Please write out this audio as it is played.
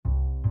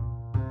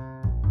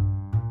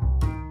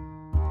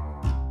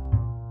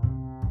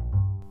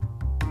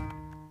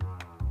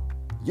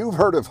You've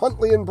heard of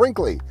Huntley and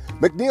Brinkley,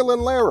 McNeil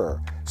and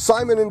Lehrer,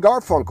 Simon and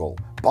Garfunkel,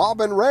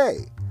 Bob and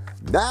Ray.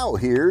 Now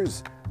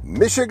here's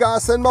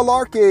Mishegoss and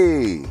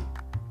Malarkey.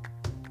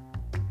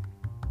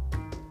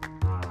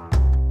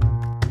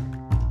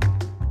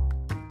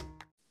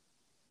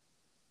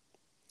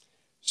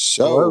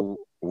 So Hello?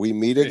 we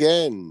meet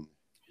again.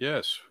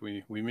 Yes,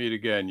 we meet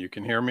again. You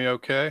can hear me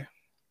okay?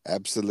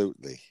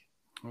 Absolutely.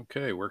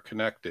 Okay, we're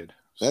connected.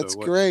 That's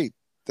great.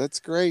 That's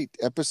great.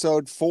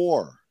 Episode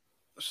 4.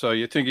 So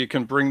you think you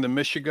can bring the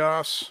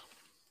Mishegoss?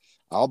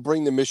 I'll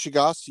bring the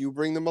Mishegoss. You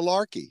bring the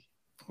Malarkey.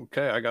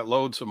 Okay, I got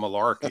loads of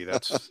Malarkey.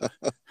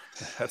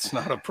 That's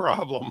not a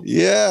problem.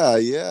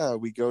 Yeah.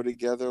 We go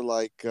together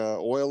like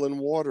oil and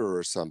water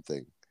or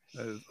something.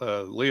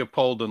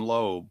 Leopold and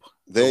Loeb.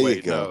 There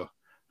you go. No,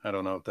 I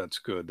don't know if that's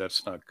good.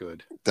 That's not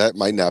good. That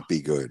might not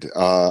be good.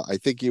 I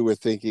think you were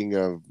thinking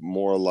of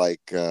more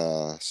like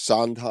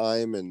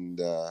Sondheim and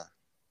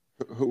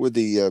who were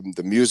the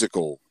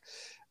musical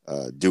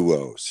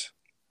duos?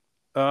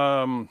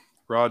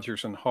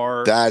 Rodgers and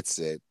Hart. That's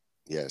it.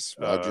 Yes,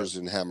 Rodgers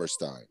and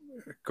Hammerstein.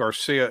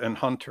 Garcia and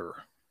Hunter.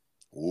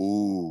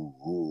 Ooh.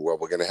 Well,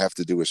 we're going to have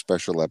to do a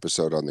special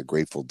episode on the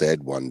Grateful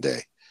Dead one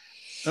day.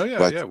 Oh,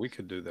 yeah, we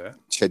could do that.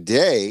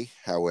 Today,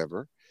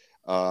 however,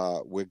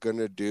 we're going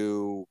to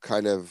do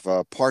kind of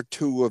part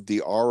 2 of the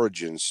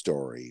origin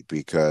story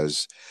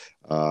because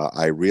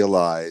I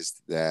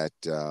realized that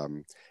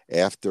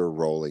after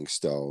Rolling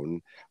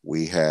Stone,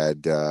 we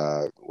had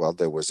there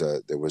was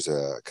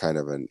a kind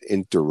of an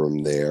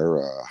interim there,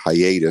 a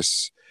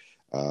hiatus,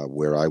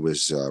 where I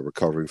was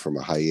recovering from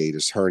a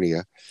hiatus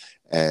hernia,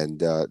 and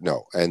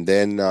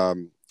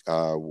then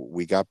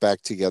we got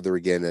back together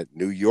again at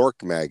New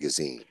York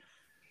Magazine.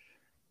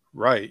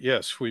 Right.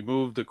 Yes, we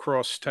moved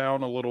across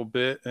town a little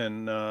bit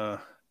and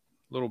a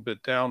little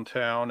bit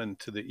downtown and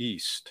to the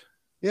east.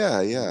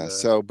 Yeah. And,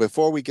 so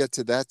before we get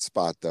to that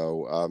spot,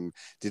 though,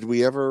 did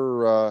we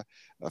ever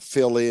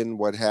fill in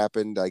what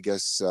happened? I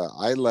guess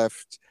I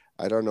left.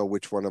 I don't know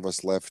which one of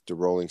us left the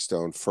Rolling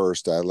Stone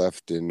first. I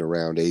left in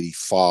around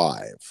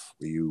 85.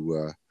 Were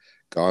you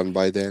gone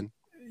by then?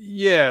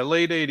 Yeah,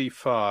 late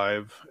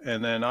 85.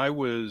 And then I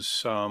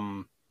was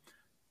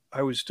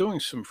doing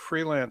some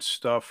freelance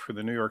stuff for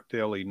the New York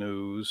Daily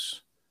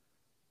News.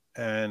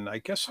 And I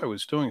guess I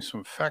was doing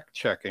some fact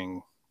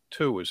checking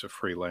too as a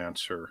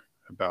freelancer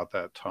about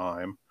that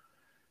time.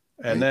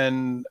 And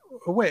then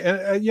I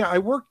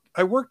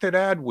worked at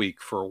Adweek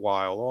for a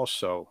while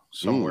also,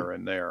 somewhere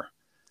in there.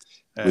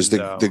 It was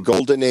the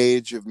golden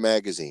age of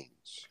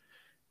magazines.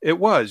 It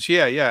was,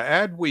 yeah.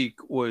 Adweek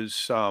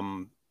was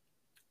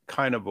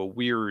kind of a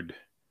weird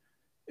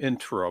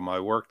interim.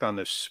 I worked on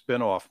this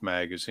spin-off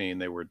magazine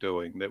they were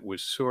doing that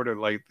was sort of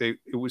like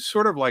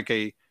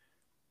I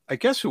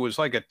guess it was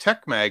like a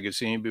tech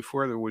magazine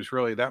before there was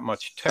really that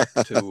much tech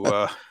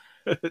to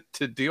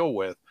to deal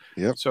with.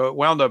 Yep. So it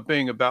wound up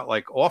being about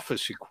like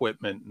office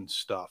equipment and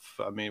stuff.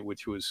 I mean,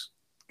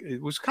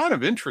 it was kind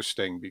of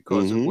interesting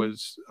because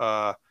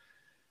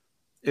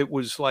it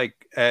was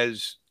like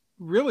as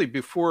really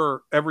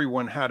before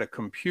everyone had a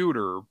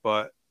computer,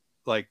 but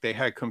like they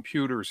had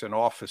computers in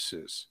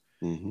offices.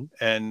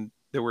 And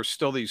there were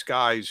still these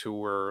guys who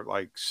were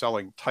like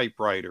selling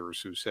typewriters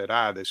who said,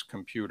 this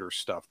computer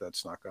stuff,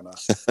 that's not gonna.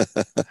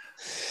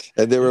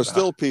 And there are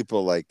still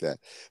people like that.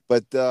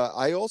 But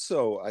I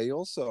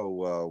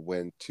also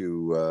went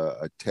to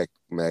a tech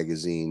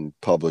magazine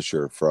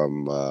publisher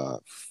from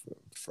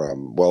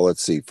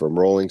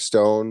Rolling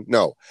Stone.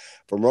 No,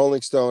 from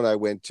Rolling Stone, I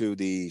went to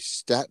the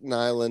Staten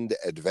Island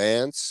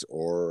Advance,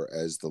 or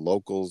as the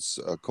locals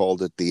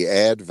called it, the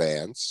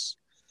Advance.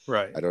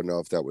 Right. I don't know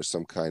if that was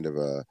some kind of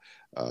a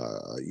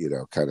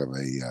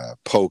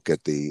poke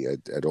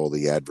at all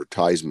the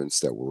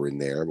advertisements that were in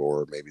there,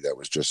 or maybe that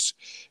was just,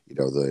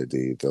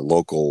 the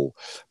local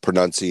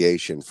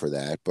pronunciation for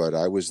that. But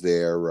I was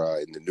there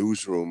in the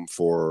newsroom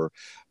for,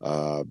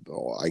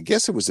 I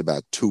guess it was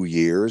about 2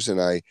 years, and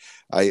I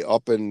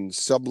up and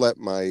sublet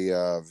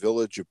my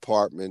village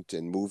apartment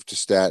and moved to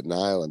Staten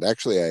Island.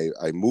 Actually,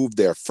 I moved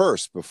there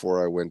first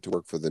before I went to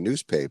work for the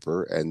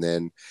newspaper, and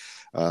then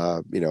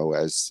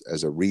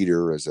as a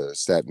reader, as a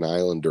Staten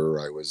Islander,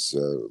 I was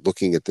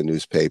looking at the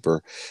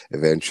newspaper.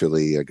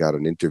 Eventually, I got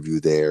an interview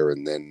there,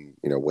 and then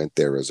went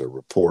there as a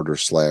reporter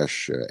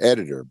 /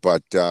 editor.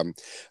 But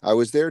I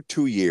was there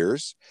 2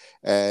 years,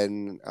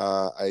 and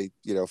I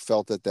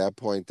felt at that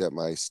point that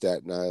my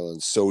Staten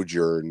Island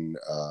sojourn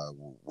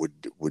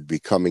would be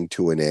coming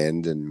to an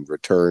end, and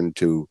return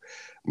to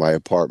my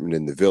apartment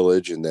in the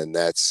village. And then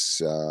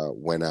that's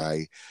when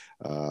I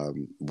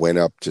went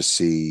up to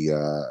see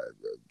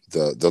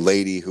the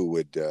lady who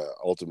would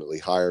ultimately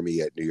hire me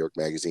at New York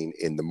Magazine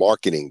in the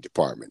marketing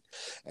department.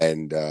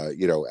 And,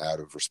 out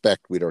of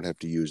respect, we don't have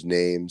to use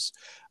names.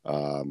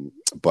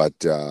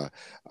 But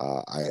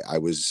I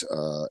was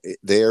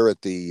there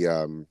at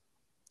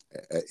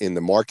in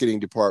the marketing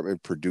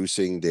department,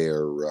 producing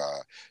their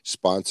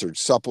sponsored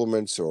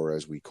supplements, or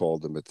as we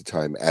called them at the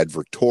time,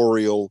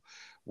 advertorial,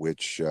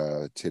 which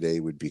today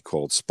would be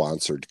called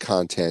sponsored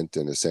content.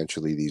 And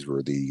essentially, these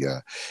were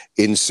the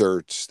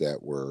inserts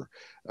that were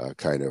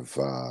kind of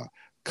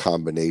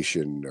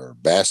combination or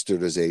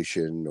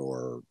bastardization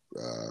or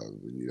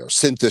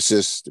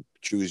synthesis, to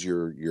choose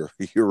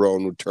your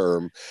own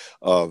term,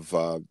 of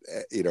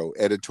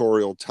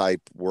editorial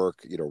type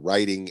work,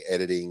 writing,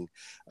 editing,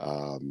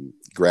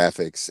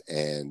 graphics,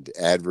 and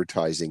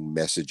advertising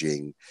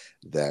messaging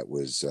that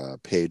was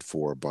paid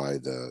for by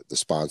the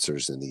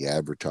sponsors and the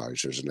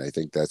advertisers. And I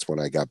think that's when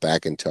I got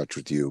back in touch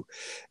with you,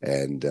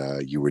 and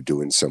you were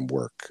doing some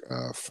work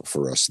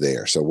for us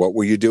there. So what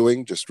were you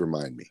doing? Just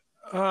remind me.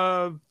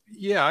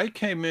 Yeah, I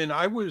came in.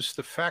 I was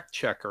the fact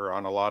checker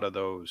on a lot of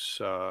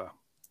those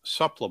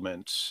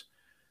supplements.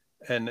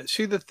 And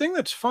see, the thing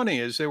that's funny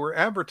is they were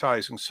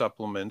advertising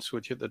supplements,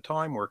 which at the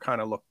time were kind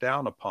of looked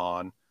down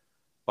upon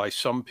by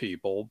some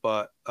people.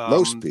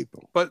 Most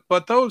people.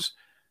 But those,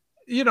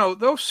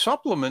 those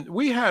supplement,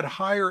 we had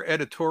higher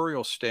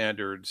editorial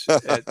standards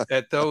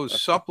at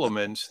those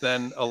supplements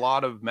than a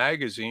lot of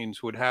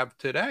magazines would have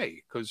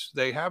today, because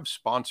they have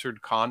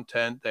sponsored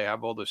content, they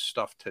have all this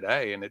stuff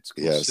today, and it's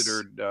Yes.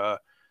 considered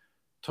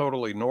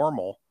totally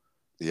normal.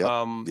 Yep.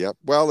 um Yep.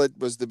 Well, it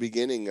was the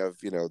beginning of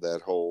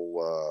that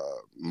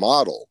whole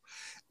model,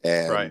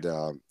 right,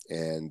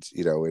 and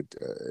it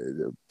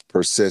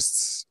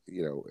persists,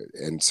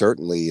 and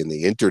certainly in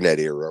the internet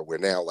era. We're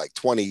now like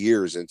 20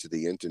 years into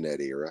the internet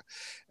era,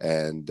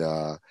 and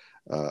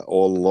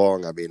all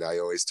along, I mean, I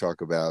always talk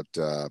about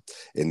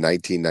in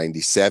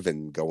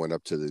 1997 going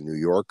up to the New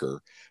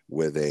Yorker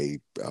with a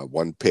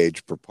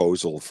one-page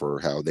proposal for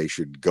how they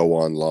should go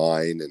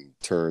online and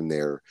turn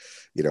their,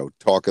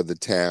 talk of the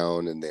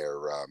town and their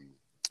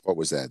what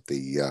was that,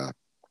 the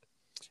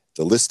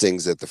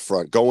listings at the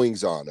front,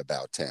 goings on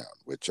about town,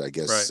 which I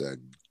guess right.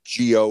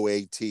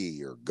 GOAT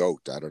or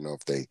GOAT. I don't know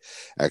if they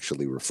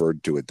actually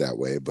referred to it that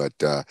way, but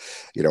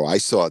I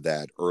saw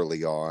that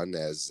early on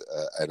as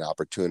an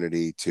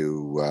opportunity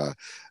to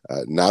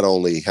not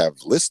only have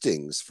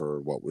listings for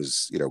what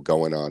was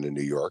going on in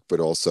New York, but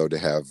also to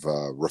have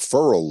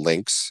referral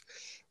links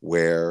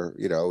where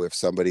if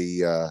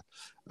somebody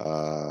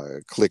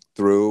clicked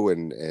through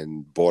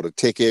and bought a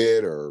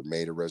ticket or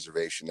made a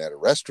reservation at a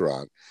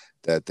restaurant,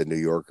 that the New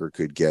Yorker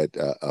could get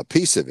a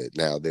piece of it.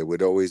 Now, there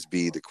would always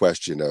be the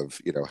question of,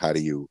 how do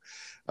you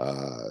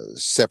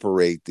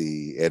separate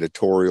the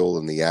editorial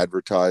and the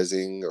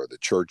advertising, or the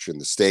church and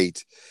the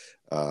state,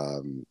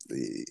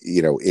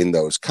 in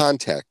those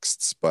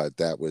contexts. But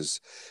that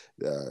was,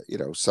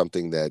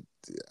 something that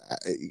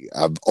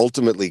I've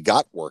ultimately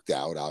got worked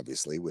out,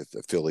 obviously, with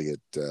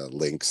affiliate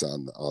links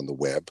on the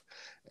web,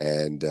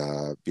 and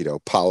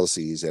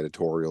policies,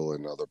 editorial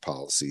and other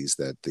policies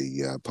that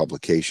the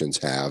publications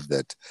have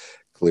that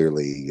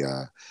clearly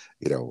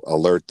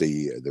alert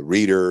the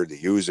reader, the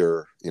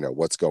user,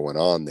 what's going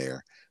on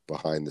there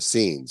behind the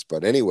scenes.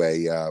 But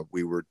anyway,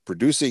 we were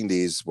producing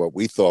these, what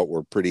we thought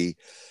were pretty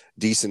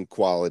decent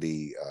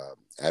quality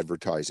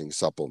advertising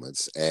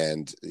supplements.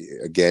 And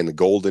again, the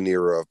golden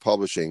era of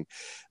publishing,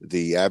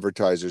 the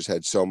advertisers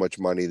had so much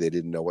money they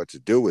didn't know what to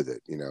do with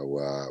it.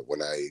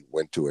 When I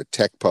went to a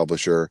tech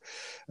publisher,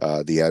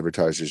 the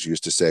advertisers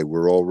used to say,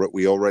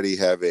 we already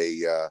have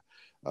a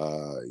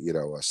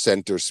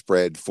center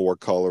spread four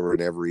color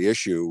in every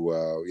issue.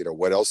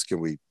 What else can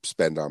we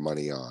spend our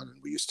money on?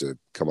 And we used to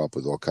come up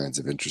with all kinds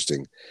of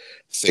interesting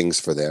things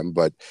for them.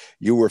 But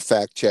you were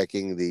fact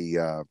checking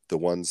the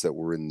ones that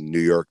were in New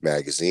York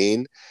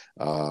Magazine.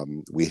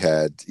 We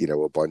had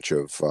a bunch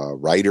of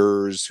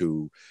writers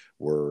who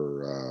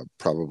were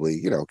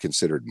probably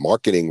considered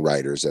marketing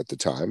writers at the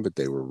time, but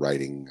they were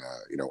writing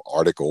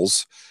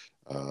articles.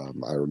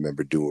 I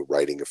remember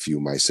writing a few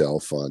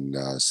myself on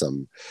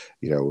some,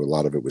 a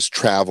lot of it was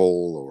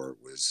travel, or it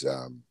was.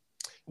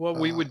 Well,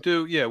 we would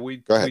do, yeah,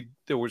 Go ahead. we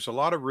there was a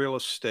lot of real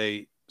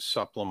estate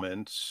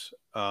supplements.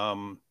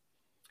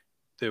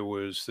 There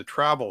was the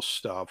travel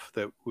stuff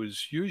that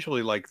was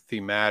usually like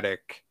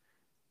thematic.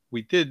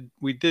 We did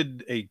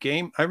a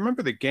game. I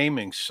remember the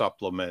gaming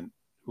supplement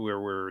where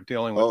we're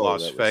dealing with Oh,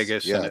 Las that was,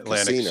 Vegas and yeah,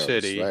 Atlantic casinos.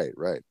 City. Right,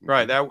 right.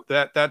 Right.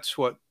 Mm-hmm. That's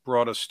what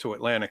brought us to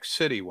Atlantic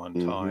City one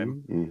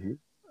time. Mm-hmm.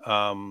 Mm-hmm.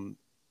 Um,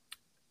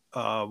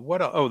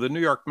 oh, the New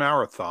York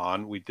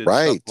Marathon. We did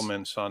Right.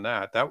 supplements on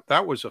that.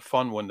 That was a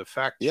fun one to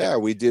fact Yeah,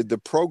 check. we did the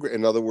program.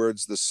 In other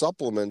words, the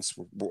supplements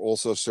were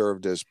also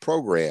served as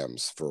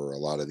programs for a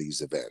lot of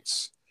these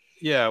events.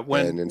 Yeah,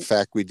 And in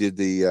fact, we did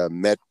the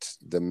Met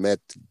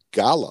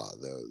Gala,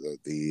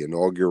 the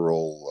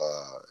inaugural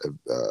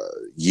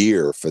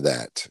year for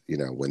that.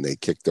 When they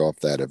kicked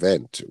off that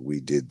event, we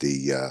did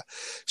the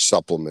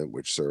supplement,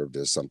 which served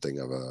as something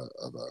of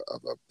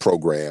a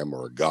program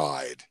or a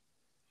guide.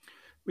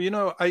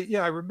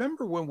 I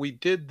remember when we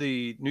did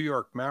the New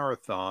York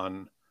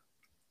Marathon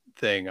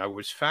thing, I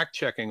was fact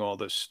checking all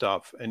this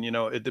stuff. And,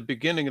 at the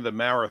beginning of the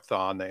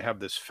marathon, they have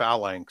this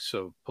phalanx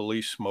of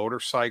police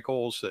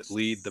motorcycles that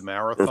lead the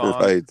marathon.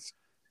 Right.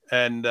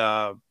 And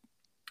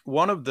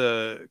one of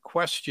the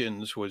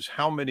questions was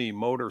how many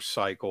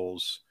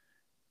motorcycles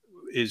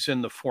is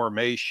in the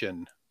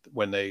formation.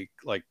 when they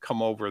like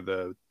come over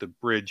the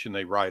bridge and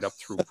they ride up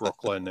through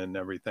Brooklyn and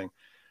everything.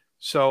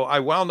 So I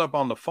wound up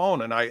on the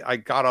phone, and I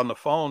got on the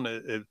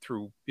phone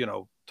through,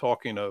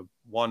 talking to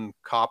one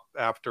cop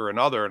after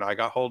another, and I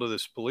got hold of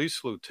this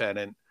police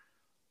lieutenant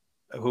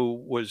who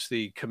was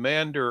the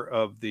commander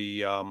of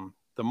the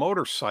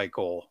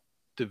motorcycle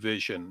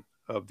division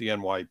of the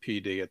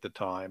NYPD at the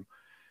time.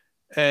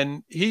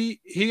 And he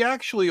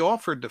actually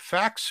offered to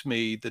fax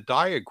me the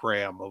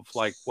diagram of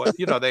like what,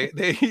 they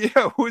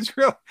it was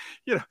real,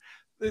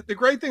 the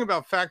great thing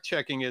about fact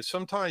checking is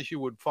sometimes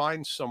you would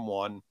find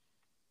someone,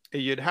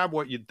 you'd have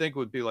what you'd think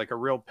would be like a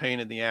real pain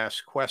in the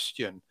ass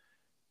question,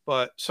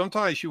 but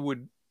sometimes you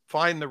would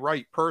find the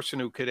right person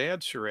who could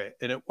answer it,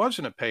 and it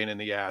wasn't a pain in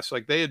the ass.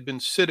 Like they had been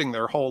sitting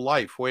their whole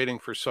life waiting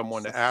for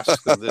someone to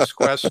ask them this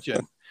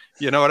question.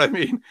 You know what I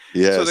mean?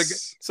 So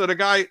Yes.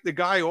 the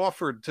guy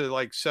offered to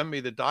like send me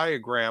the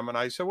diagram, and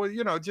I said,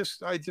 well,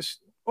 just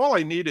all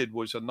I needed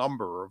was a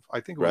number of, I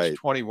think it was Right.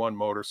 21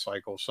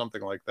 motorcycles,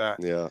 something like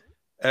that. Yeah.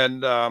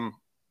 And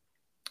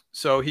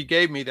so he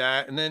gave me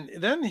that, and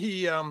then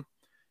he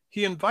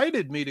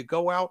invited me to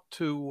go out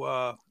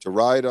to To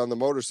ride on the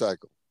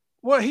motorcycle.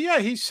 well, yeah,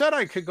 he said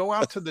I could go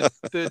out to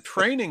the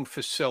training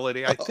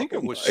facility. I think Oh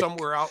it was my.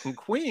 somewhere out in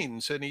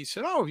Queens, and he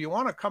said, "Oh, if you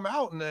want to come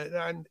out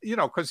and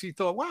because he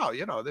thought, wow,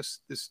 this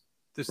is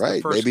the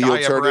Right. first Maybe you'll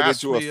guy turn ever it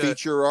asked into a me."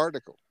 feature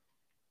article.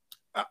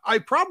 I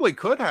probably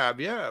could have,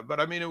 yeah,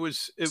 but I mean, it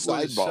was.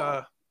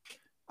 Sidebar.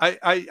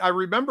 I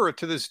remember it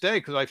to this day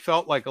because I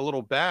felt like a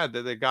little bad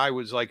that the guy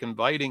was like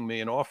inviting me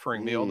and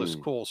offering me all this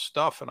Mm. cool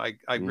stuff, and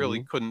I really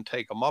Hmm. couldn't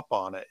take him up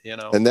on it,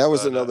 And that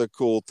was But another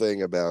cool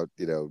thing about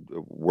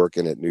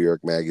working at New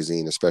York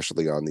Magazine,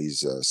 especially on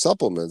these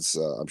supplements.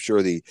 I'm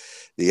sure the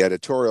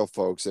editorial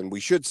folks, and we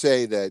should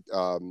say that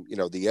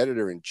the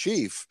editor in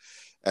chief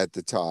at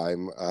the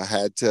time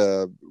had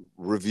to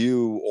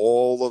review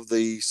all of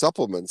the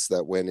supplements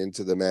that went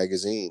into the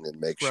magazine and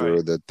make sure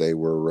right. that they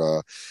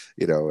were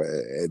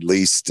at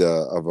least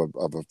of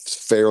a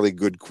fairly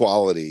good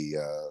quality.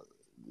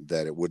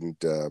 That it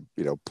wouldn't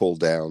pull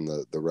down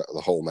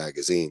the whole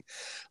magazine.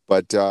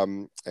 But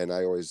and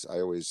I always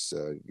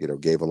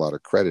gave a lot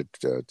of credit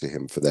to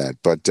him for that.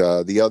 But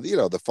the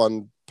other, the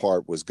fun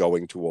part was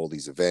going to all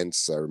these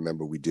events. I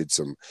remember we did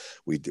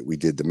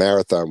the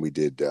marathon, we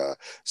did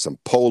some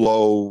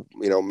polo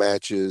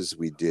matches,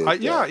 we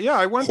did Yeah,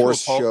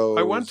 horse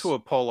I went to shows. a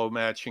polo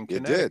match in You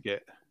did.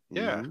 Connecticut.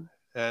 Yeah. Mm-hmm.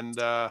 And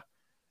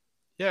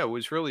yeah, it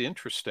was really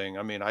interesting.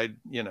 I mean, it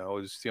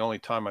was the only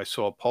time I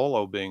saw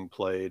polo being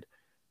played,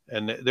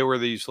 and there were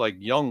these like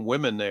young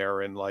women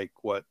there in like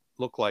what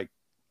looked like,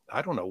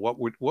 I don't know, what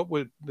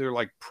would they're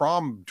like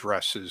prom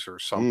dresses or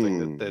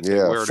something that they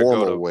Yeah, wear to go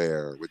formal to.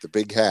 wear with the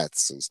big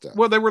hats and stuff.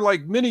 Well, they were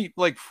like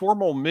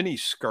formal mini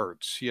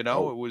skirts,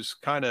 Oh, It was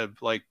kind of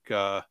like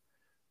oh,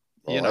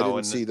 I didn't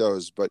and see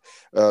those, but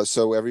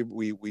so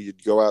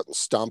we'd go out and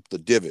stomp the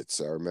divots.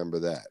 I remember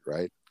that,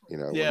 right?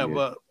 When yeah,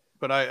 you.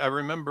 but I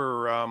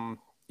remember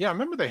yeah, I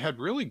remember they had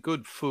really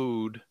good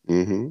food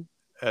Mm-hmm.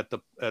 at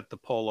the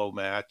polo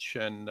match,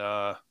 and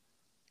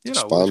it was great.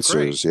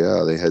 Sponsors,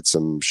 yeah, they had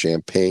some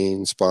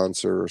champagne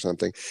sponsor or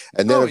something.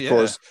 And then Oh of yeah.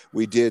 course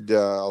we did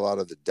a lot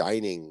of the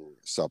dining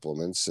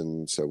supplements,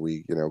 and so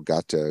we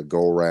got to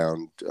go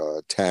around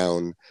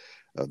town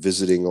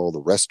visiting all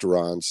the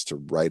restaurants to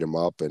write them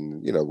up.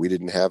 And we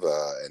didn't have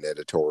an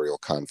editorial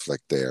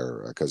conflict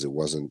there because it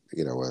wasn't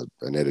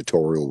an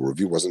editorial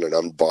review, wasn't an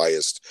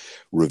unbiased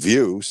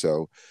review.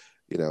 So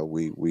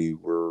we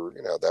were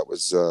that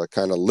was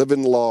kind of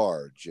living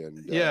large.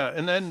 And Yeah,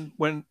 and then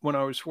when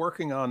I was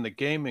working on the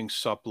gaming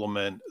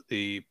supplement,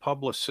 the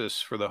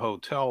publicists for the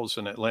hotels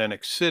in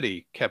Atlantic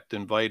City kept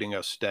inviting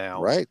us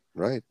down. right,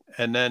 right.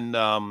 And then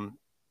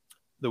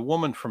the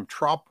woman from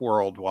Trop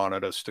World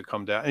wanted us to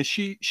come down, and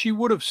she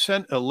would have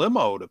sent a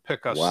limo to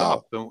pick us Wow,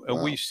 up, and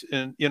we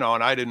wow.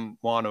 and I didn't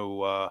want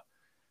to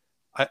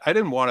I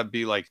didn't want to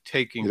be like You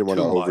taking don't want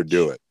to too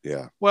overdo much. it.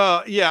 Yeah.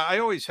 Well, yeah, I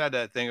always had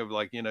that thing of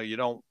like, you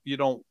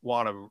don't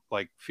want to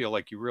like feel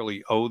like you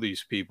really owe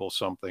these people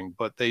something,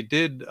 but they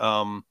did.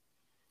 I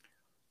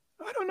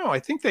don't know. I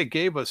think they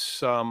gave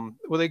us well,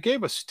 they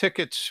gave us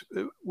tickets.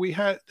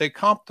 They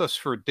comped us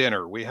for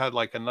dinner. We had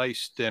like a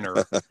nice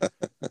dinner,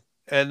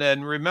 and then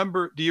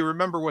do you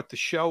remember what the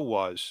show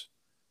was?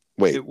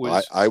 Wait, It I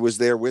was I was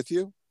there with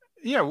you.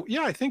 yeah.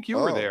 I think you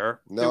were Oh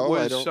there. no,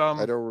 I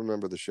don't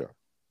remember the show.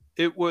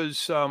 It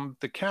was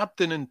the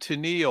Captain and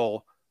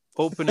Tennille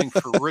opening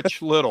for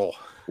Rich Little.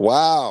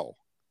 Wow,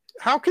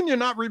 How can you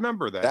not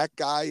remember that? that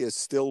guy is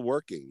still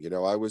working.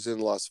 I was in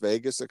Las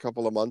Vegas a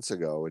couple of months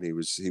ago, and he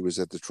was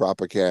at the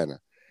Tropicana.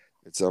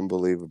 It's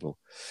unbelievable.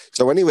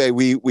 So anyway,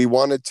 we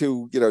wanted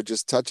to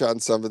just touch on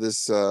some of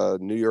this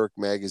New York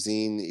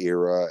Magazine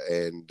era,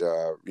 and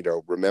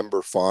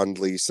remember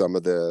fondly some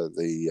of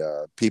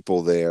the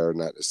people there,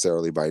 not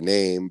necessarily by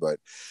name, but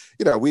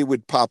we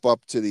would pop up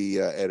to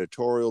the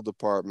editorial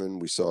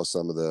department. We saw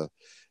some of the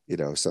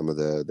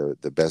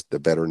best, the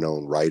better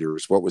known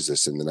writers. What was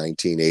this in the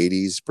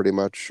 1980s, pretty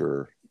much,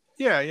 or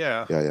Yeah,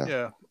 yeah, yeah, yeah.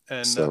 yeah.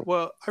 And So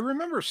well, I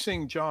remember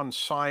seeing John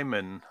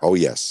Simon oh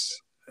yes,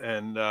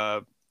 and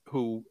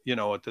who,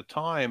 at the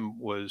time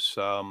was,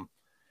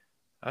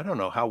 I don't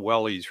know how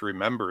well he's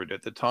remembered.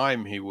 At the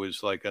time, he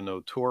was like a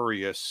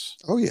notorious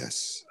Oh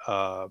yes,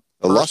 person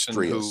who,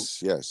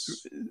 illustrious.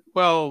 Yes,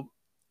 well,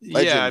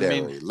 yeah, I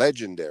mean, legendary,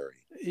 legendary.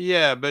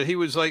 yeah, but he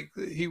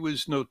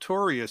was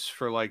notorious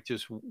for like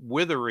just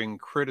withering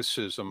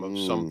criticism of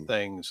some Mm,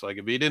 things. Like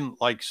if he didn't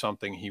like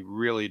something, he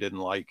really didn't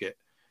like it.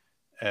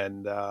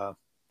 And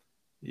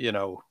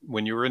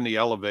when you were in the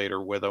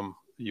elevator with him,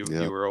 you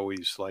yeah. were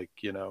always like,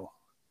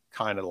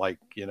 kind of like,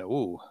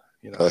 ooh,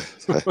 you know,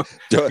 I,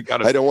 don't, got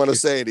to I don't want to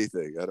say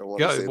anything. I don't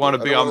want to say want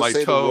to I be don't on want to my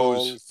say the wrong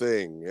toes.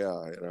 thing.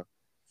 Yeah, you know.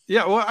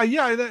 Yeah, well,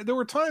 yeah, there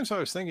were times I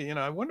was thinking,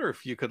 I wonder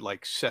if you could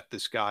like set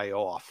this guy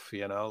off,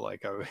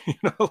 like,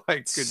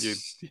 like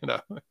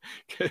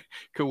could,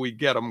 could we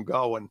get him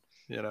going,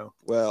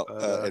 Well,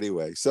 but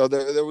anyway, so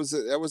there was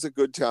that was a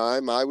good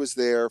time. I was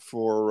there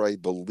for, I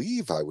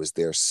believe, I was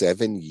there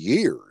 7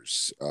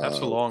 years. that's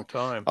a long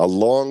time. A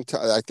long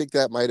time. I think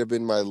that might have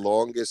been my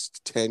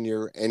longest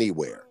tenure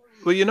anywhere.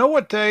 Well, you know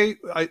what day?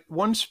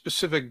 One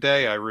specific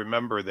day I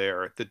remember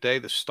there, the day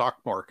the stock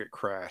market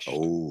crashed,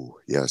 Oh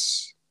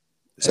yes,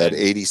 is that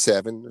and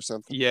 87 or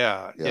something?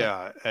 yeah, Yeah.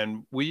 yeah,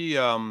 and we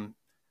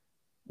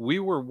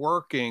were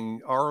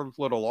working. Our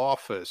little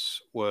office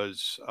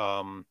was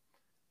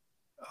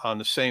on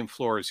the same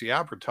floor as the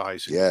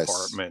advertising Yes.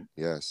 department.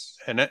 Yes.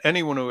 And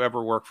anyone who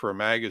ever worked for a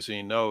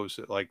magazine knows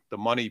that like the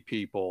money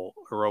people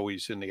are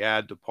always in the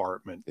ad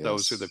department.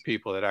 Those are the Yes.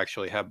 people that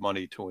actually have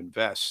money to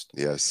invest.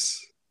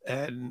 Yes.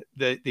 And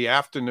the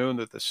afternoon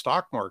that the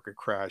stock market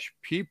crashed,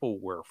 people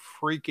were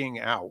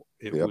freaking out.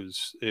 Yep.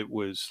 It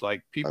was like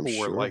I'm people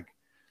were like sure.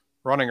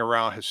 running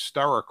around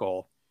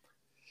hysterical.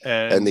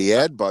 And And the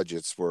ad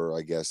budgets were,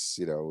 I guess,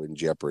 in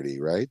jeopardy,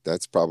 right?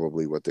 That's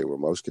probably what they were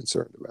most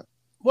concerned about.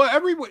 well,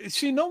 everybody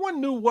see, no one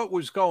knew what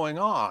was going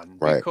on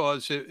Right.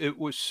 because it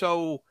was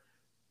so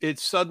it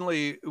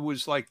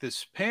was like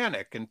this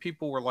panic, and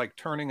people were like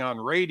turning on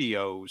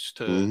radios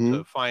Mm-hmm.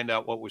 to find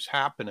out what was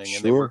happening,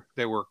 and Sure.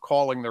 they were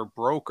calling their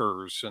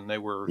brokers, and they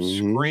were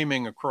Mm-hmm.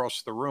 screaming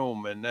across the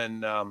room. And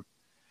then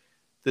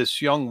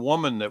this young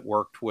woman that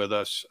worked with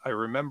us, I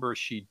remember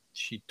she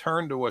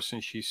turned to us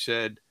and she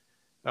said,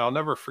 I'll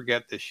never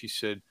forget this, she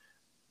said,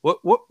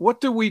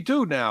 what do we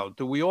do now?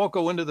 Do we all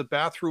go into the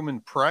bathroom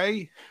and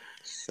pray?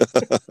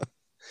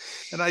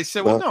 And I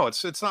said, well, Well, no,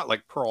 it's not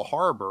like Pearl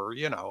Harbor,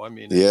 I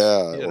mean, it's,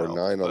 yeah, or but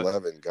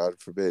 9/11, God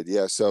forbid.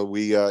 Yeah, so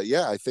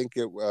yeah, I think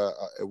it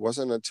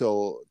wasn't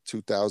until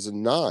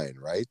 2009,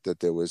 right, that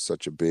there was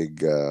such a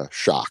big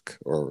shock,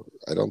 or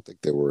I don't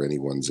think there were any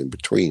ones in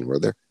between, were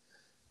there?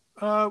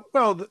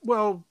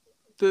 well,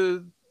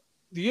 the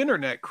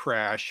internet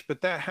crash,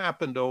 but that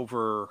happened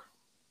over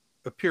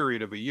a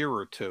period of a year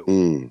or two.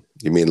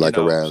 You mean like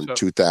around So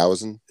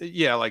 2000?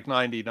 yeah, like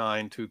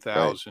 99, Right,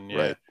 2000, yeah.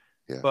 right.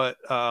 Yeah. But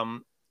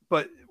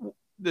but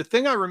the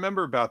thing I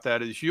remember about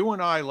that is you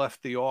and I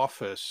left the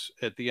office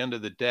at the end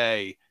of the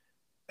day,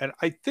 and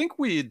I think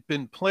we had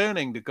been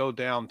planning to go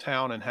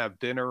downtown and have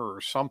dinner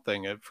or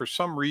something. And for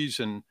some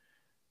reason,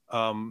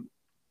 um,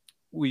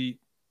 we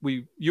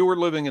you were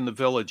living in the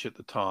village at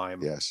the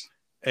time, Yes.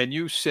 and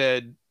you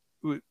said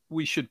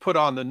we should put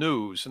on the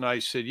news, and I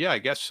said, yeah, I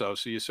guess so.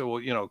 So you said,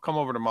 well, come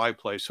over to my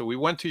place. So we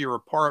went to your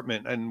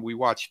apartment and we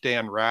watched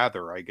Dan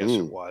Rather, I guess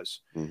it Mm. was.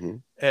 Mm-hmm.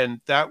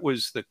 And that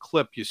was the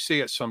clip. You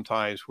see it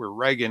sometimes where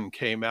Reagan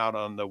came out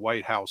on the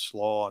White House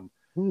lawn,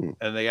 Mm.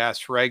 and they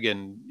asked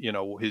Reagan,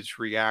 his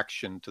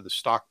reaction to the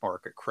stock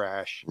market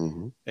crash.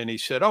 Mm-hmm. And he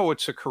said, oh,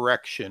 it's a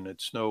correction,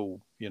 it's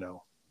no big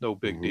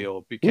Mm-hmm. deal.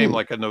 It became Mm.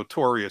 like a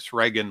notorious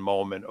Reagan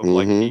moment of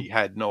like Mm-hmm. he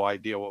had no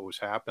idea what was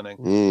happening.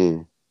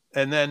 Mm.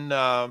 And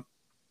then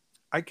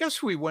I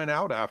guess we went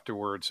out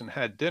afterwards and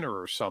had dinner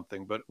or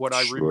something. But what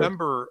I Sure.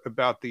 remember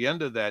about the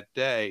end of that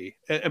day,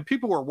 and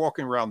people were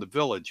walking around the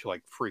village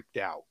like freaked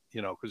out,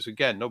 because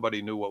again,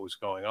 nobody knew what was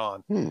going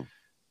on. Mm.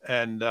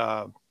 And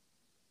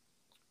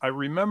I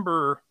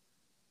remember,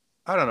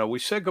 I don't know, we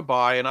said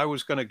goodbye, and I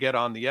was going to get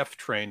on the F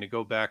train to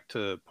go back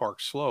to Park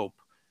Slope.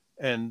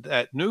 And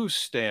that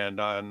newsstand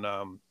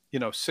on,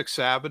 6th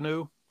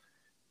Avenue,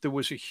 there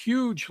was a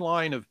huge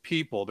line of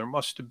people. There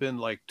must have been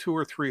like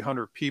 200 or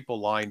 300 people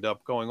lined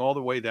up going all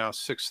the way down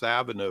 6th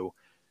Avenue.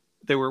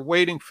 They were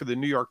waiting for the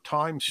New York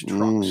Times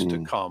trucks to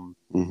Mm. come.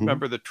 Mm-hmm.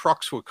 Remember, the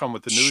trucks would come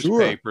with the Sure.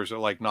 newspapers at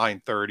like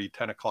 9:30,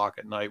 10 o'clock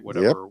at night, Yep.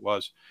 whatever it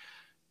was.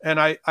 And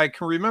I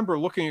can remember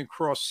looking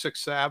across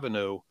 6th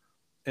Avenue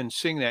and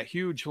seeing that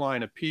huge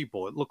line of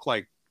people. It looked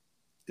like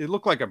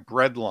a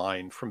bread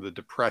line from the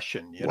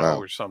Depression, Wow.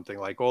 or something,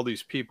 like all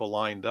these people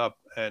lined up.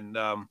 And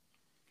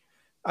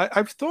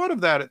I've thought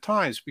of that at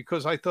times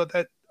because I thought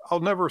that I'll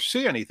never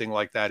see anything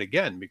like that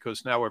again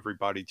because now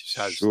everybody just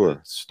has the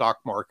Sure. stock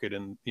market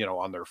and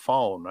on their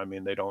phone. I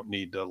mean, they don't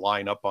need to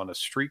line up on a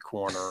street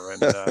corner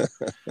and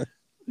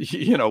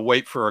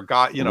wait for a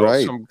guy.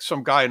 Right.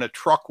 Some guy in a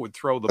truck would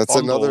throw the That's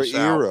another bundles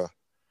out. era.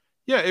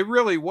 Yeah, it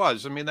really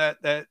was. I mean,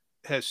 that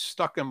has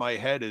stuck in my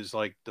head as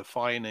like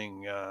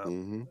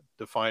Mm-hmm.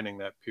 defining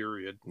that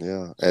period.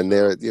 Yeah. And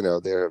So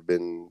there have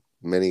been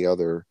many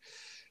other,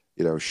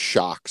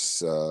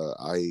 shocks.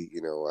 I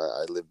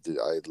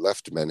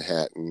left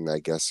Manhattan, I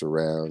guess,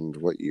 around,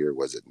 what year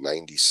was it?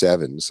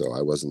 97. So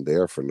I wasn't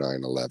there for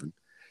 9/11.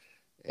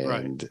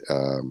 Right.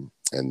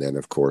 And then,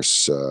 of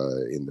course,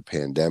 in the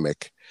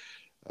pandemic,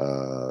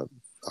 uh,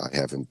 I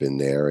haven't been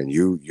there. And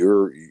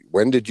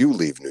when did you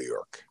leave New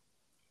York?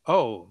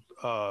 Oh,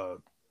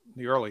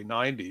 the early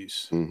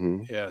 90s.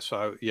 Mm-hmm. Yeah,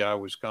 so I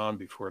was gone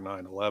before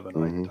 9/11.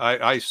 Mm-hmm.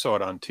 I saw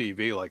it on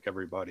TV like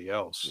everybody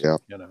else,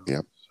 Yep. you know.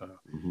 Yep. So,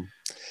 Mm-hmm.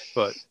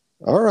 but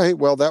All right.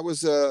 Well, that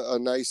was a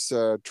nice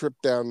trip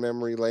down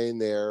memory lane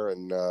there,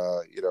 and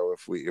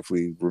if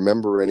we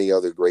remember any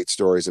other great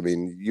stories, I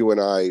mean, you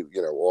and I,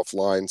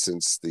 offline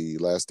since the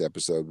last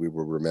episode, we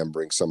were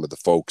remembering some of the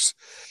folks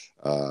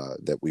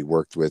that we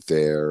worked with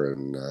there,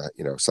 and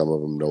some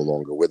of them no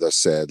longer with us,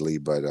 sadly,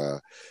 but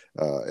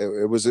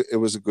it was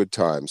a good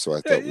time. So I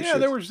yeah, thought we yeah,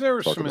 should there was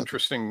talk some about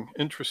that.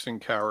 interesting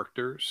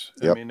characters.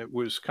 I Yep. mean, it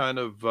was kind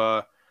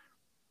of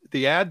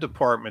the ad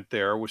department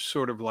there was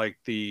sort of like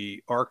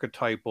the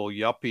archetypal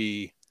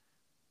yuppie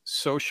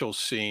social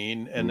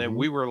scene, and then Hmm.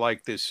 we were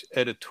like this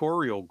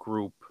editorial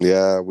group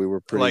Yeah, we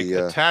were like pretty.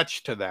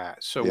 attached to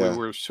that. So we Yeah.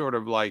 were sort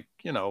of like,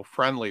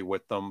 friendly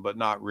with them, but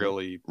not Yeah.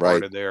 really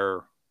part Right. of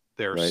their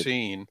Right.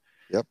 scene.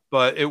 Yep.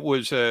 But it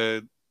was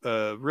a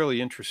really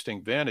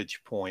interesting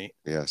vantage point.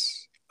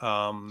 Yes.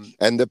 Um,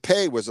 And the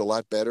pay was a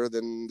lot better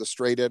than the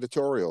straight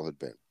editorial had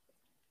been.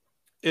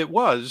 it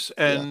was,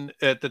 Yeah. and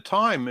at the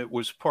time, it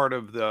was part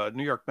of the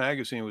New York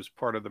Magazine was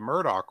part of the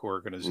Murdoch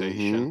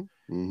organization,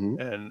 Mm-hmm.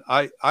 Mm-hmm. and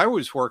I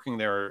was working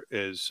there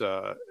as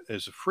a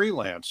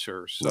freelancer,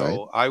 Right.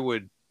 so I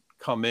would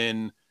come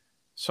in.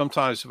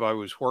 Sometimes if I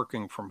was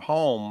working from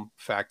home,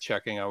 fact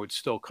checking, I would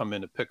still come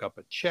in to pick up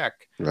a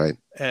check, Right.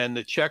 and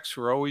the checks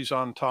were always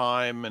on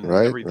time, and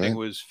Right. everything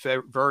Right. was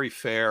very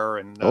fair.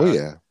 And Oh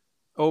yeah.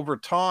 over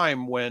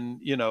time, when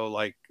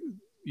like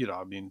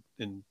I mean,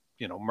 in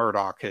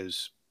Murdoch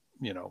has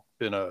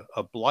been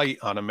a blight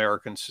on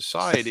American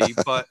society,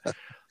 but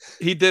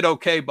he did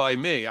okay by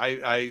me. I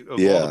of all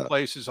the Yeah.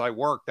 places I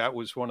worked, that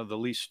was one of the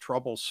least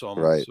troublesome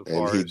Right. so And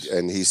far he as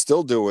and he's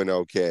still doing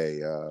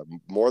okay.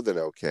 More than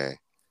okay.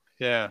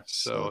 yeah.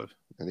 So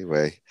So,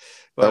 anyway, that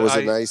but was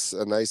a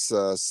I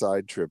nice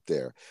side trip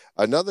there.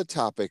 Another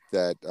topic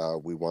that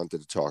we wanted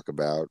to talk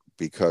about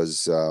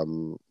because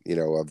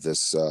of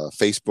this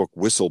Facebook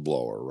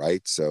whistleblower,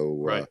 right?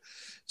 right.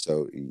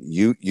 So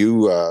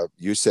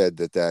you said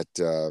that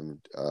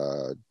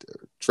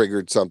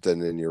triggered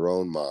something in your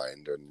own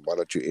mind, and why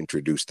don't you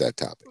introduce that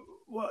topic?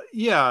 Well,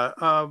 yeah.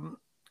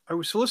 I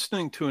was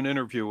listening to an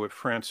interview with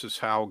Frances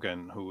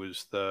Haugen, who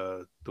is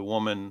the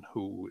woman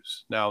who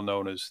is now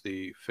known as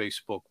the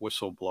Facebook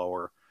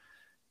whistleblower,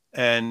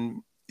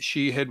 and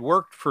she had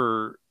worked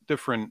for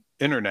different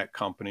internet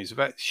companies. In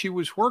fact, she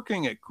was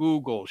working at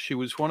Google. She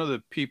was one of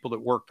the people that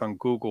worked on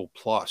Google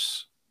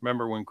Plus.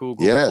 Remember when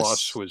Google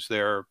Plus Yes. was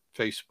their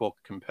Facebook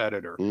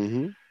competitor?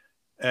 Mm-hmm.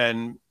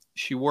 And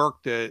she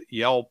worked at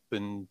Yelp,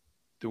 and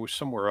there was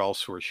somewhere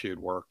else where she had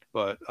worked,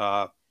 but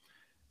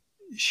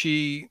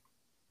she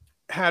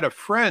had a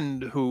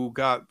friend who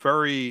got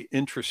very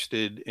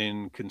interested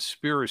in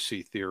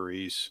conspiracy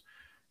theories,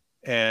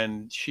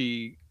 and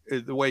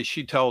the way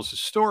she tells the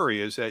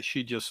story is that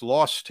she just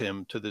lost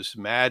him to this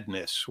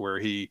madness where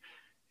he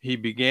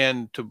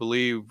began to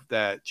believe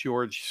that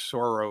George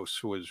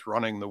Soros was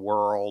running the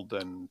world,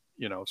 and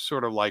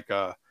sort of like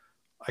a,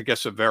 I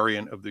guess, a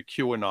variant of the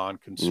QAnon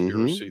Mm-hmm.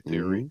 conspiracy Mm-hmm.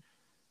 theory.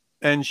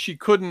 And she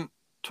couldn't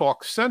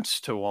talk sense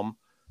to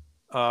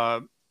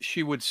him.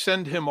 She would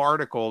send him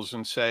articles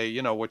and say,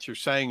 what you're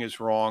saying is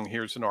wrong.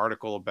 Here's an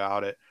article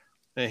about it.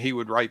 And he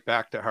would write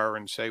back to her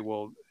and say,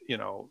 well,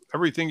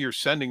 everything you're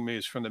sending me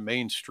is from the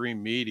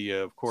mainstream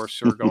media. Of course,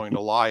 they're going to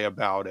lie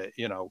about it,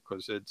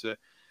 because it's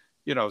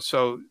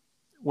so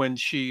when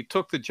she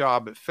took the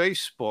job at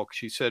Facebook,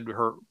 she said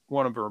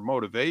one of her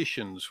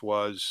motivations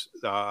was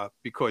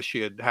because she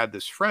had had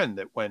this friend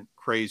that went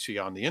crazy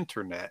on the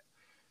internet,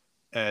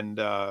 and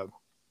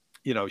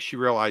she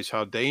realized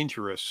how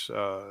dangerous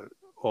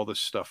all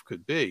this stuff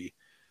could be.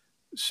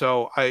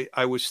 So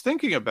I was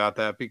thinking about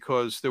that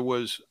because there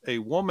was a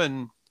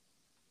woman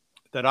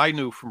that I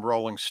knew from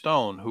Rolling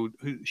Stone who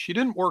she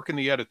didn't work in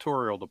the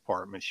editorial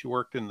department. She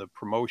worked in the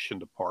promotion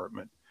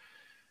department.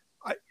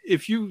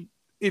 If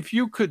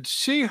you could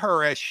see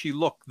her as she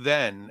looked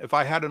then, if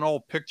I had an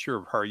old picture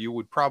of her, you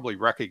would probably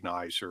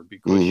recognize her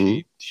because Mm-hmm.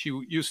 she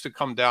used to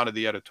come down to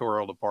the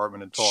editorial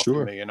department and talk to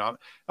Sure. me. And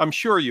I'm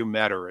sure you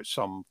met her at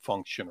some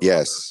function or other.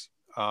 Yes.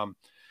 Um,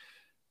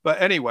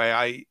 but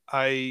anyway,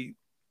 I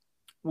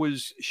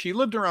was she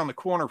lived around the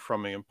corner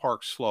from me in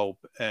Park Slope,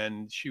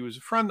 and she was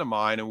a friend of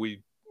mine, and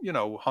we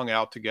hung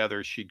out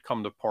together. She'd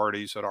come to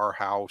parties at our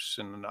house,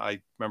 and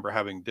I remember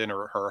having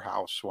dinner at her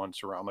house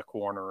once around the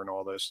corner and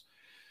all this.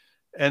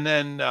 And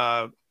then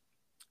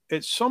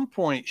at some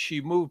point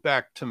she moved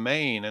back to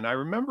Maine, and I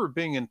remember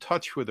being in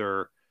touch with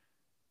her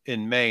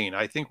in Maine.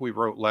 I think we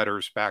wrote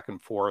letters back and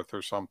forth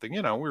or something.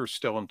 We were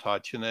still in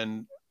touch, and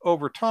then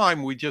over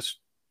time we just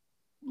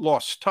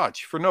lost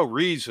touch for no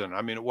reason.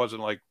 I mean, it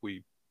wasn't like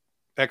we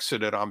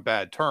exited on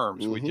bad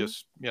terms. We Mm-hmm.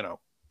 just,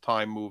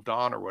 time moved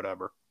on or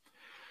whatever.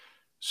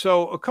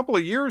 So a couple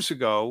of years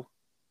ago,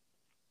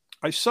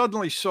 I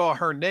suddenly saw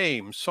her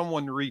name.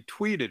 Someone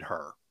retweeted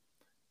her,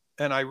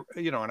 and I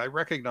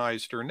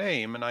recognized her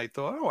name, and I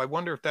thought, oh, I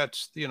wonder if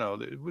that's,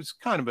 it was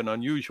kind of an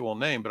unusual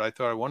name, but I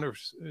thought, I wonder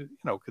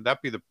if, could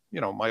that be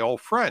my old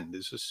friend?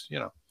 Is this.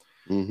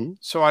 Mm-hmm.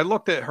 So I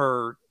looked at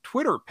her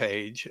Twitter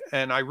page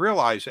and I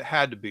realized it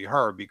had to be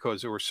her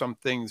because there were some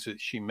things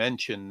that she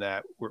mentioned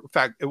that were, in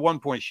fact, at one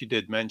point she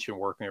did mention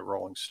working at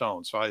Rolling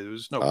Stone. So there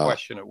was no Ah,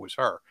 question it was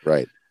her.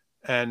 right.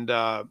 And,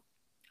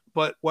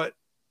 but what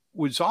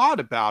was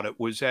odd about it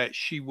was that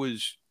she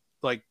was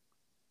like,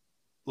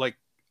 like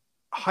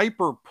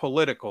hyper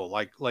political,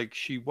 like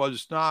she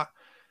was not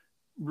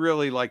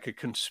really like a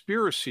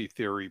conspiracy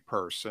theory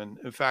person.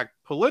 In fact,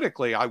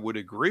 politically, I would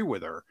agree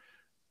with her,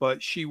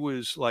 but she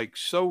was like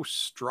so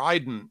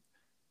strident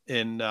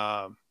in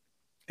uh,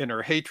 in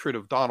her hatred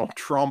of Donald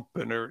Trump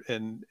and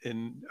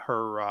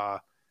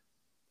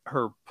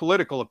her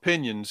political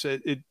opinions.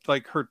 It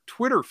like her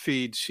Twitter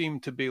feed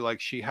seemed to be like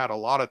she had a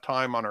lot of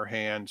time on her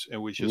hands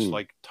and was just Mm.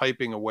 like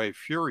typing away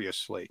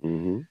furiously.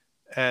 Mm-hmm.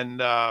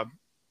 And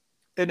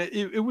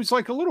it was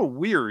like a little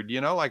weird,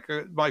 like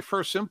my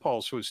first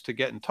impulse was to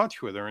get in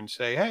touch with her and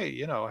say,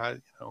 hey,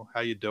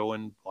 how you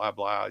doing, blah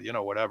blah,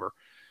 whatever.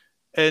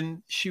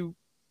 And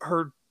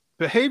her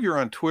behavior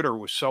on Twitter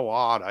was so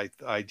odd.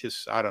 I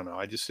don't know,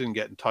 I just didn't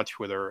get in touch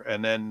with her.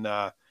 And then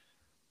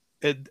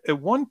at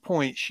one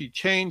point she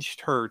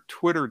changed her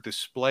Twitter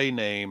display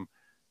name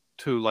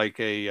to like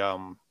a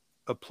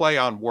play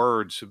on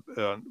words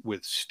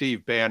with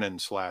Steve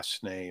Bannon's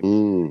last name.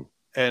 Mm.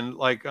 And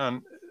like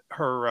on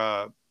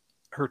her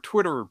her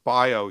Twitter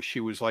bio, she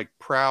was like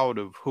proud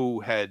of who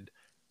had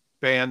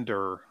banned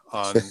her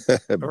on,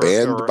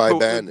 Banned or by who,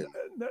 Bannon.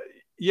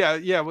 yeah,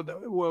 yeah,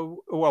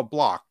 well,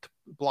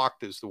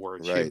 blocked is the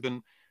word. Right.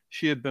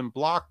 She had been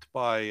blocked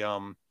by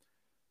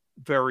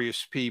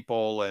various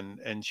people,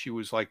 and she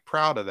was like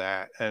proud of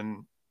that.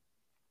 And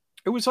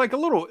it was like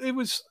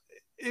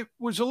it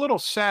was a little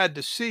sad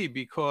to see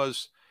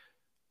because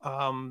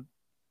um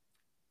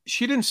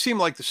she didn't seem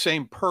like the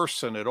same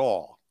person at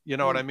all. You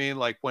know what I Mm. mean?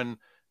 Like when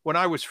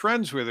I was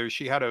friends with her,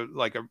 she had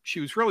she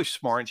was really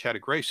smart and she had a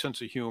great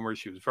sense of humor.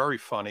 She was very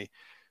funny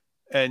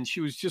and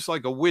she was just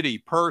like a witty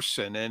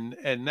person,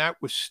 and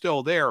that was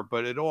still there,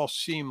 but it all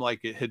seemed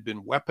like it had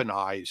been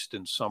weaponized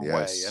in some way.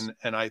 Yes.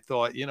 And I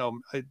thought,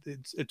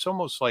 it's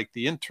almost like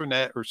the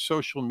internet or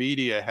social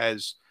media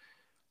has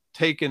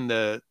taken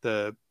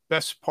the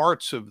best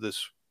parts of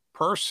this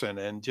person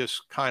and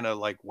just kind of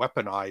like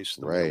weaponized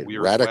them in a Right.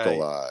 weird way.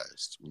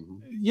 Radicalized. Mm-hmm.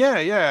 Yeah,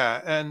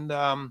 yeah.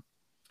 And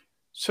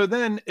so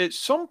then at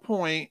some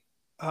point,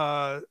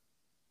 uh,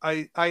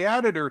 I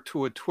added her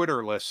to a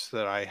Twitter list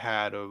that I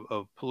had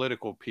of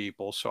political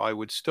people, so I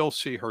would still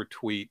see her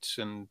tweets,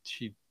 and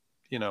she,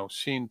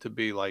 seemed to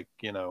be like,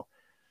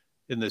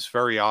 in this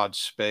very odd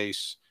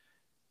space.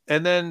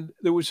 And then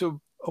there was a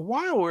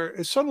while where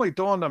it suddenly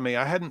dawned on me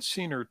I hadn't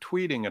seen her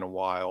tweeting in a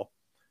while,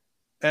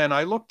 and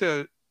I looked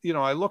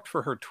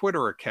for her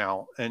Twitter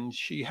account, and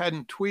she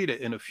hadn't tweeted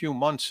in a few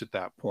months at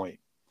that point.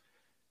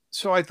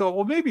 So I thought,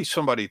 well, maybe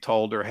somebody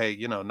told her, hey,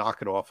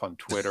 knock it off on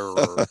Twitter,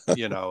 or,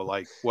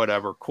 like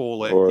whatever,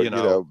 cool it,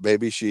 Or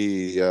maybe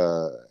she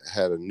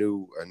had a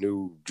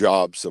new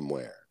job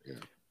somewhere.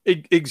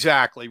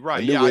 Exactly A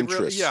right. Yeah, new I really,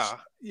 interest. yeah,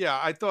 yeah.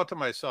 I thought to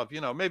myself,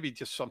 maybe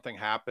just something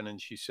happened,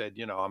 and she said,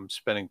 I'm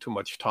spending too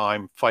much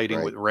time fighting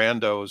Right. with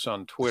randos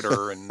on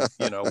Twitter, and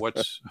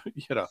what's,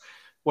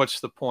 what's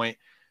the point?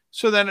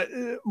 So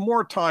then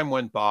more time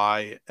went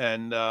by,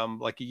 and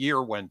like a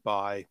year went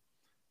by,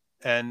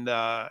 and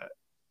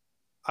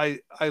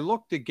I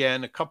looked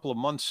again a couple of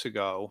months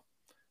ago,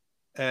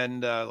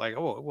 and like,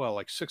 oh well,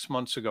 like 6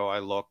 months ago I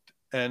looked,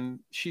 and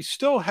she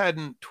still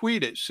hadn't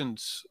tweeted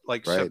since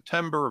like Right.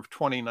 September of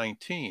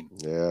 2019.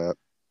 Yeah.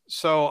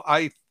 So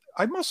I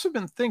must have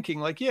been thinking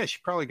like, yeah, she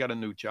probably got a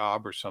new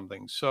job or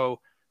something. So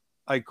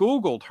I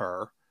Googled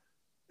her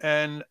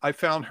and I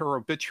found her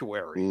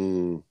obituary.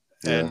 Mm.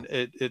 Yeah. And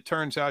it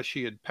turns out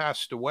she had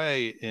passed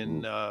away Mm.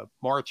 in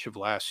March of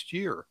last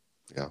year.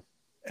 Yeah.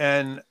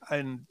 And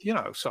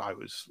so I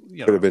was, Could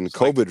have it been was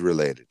like, COVID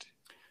related.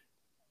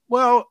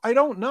 well, I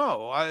don't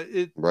know.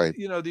 Right.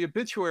 The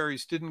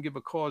obituaries didn't give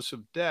a cause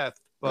of death,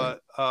 Right.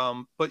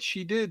 but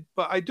she did.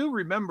 But I do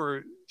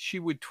remember she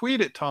would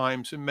tweet at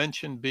times and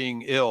mention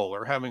being ill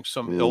or having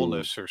some Mm.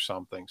 illness or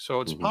something.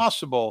 So it's Hmm.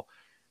 possible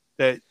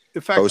that,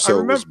 in fact, Oh, I so it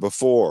was remember.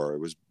 before. It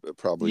was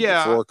probably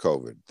Yeah, before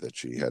COVID that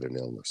she had an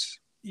illness.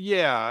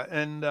 yeah,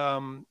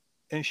 and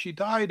she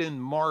died in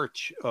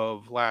March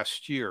of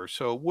last year,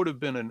 so it would have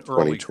been an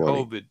early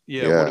 2020. COVID.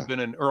 Yeah, it would have Yeah. been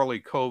an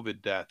early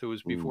COVID death. It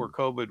was before Mm.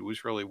 COVID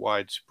was really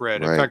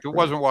widespread. In Right. fact, it Right.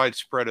 wasn't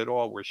widespread at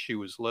all where she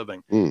was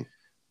living. Mm.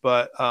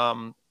 But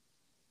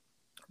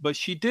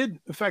she did.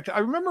 In fact, I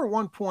remember at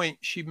one point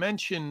she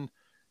mentioned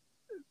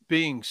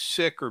being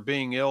sick or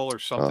being ill or Ah.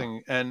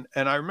 something, and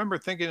I remember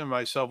thinking to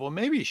myself, well,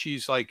 maybe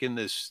she's like in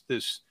this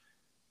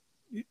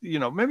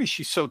maybe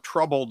she's so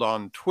troubled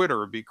on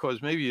Twitter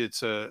because maybe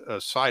it's a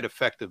side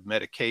effect of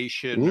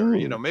medication, or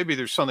Mm, maybe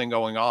there's something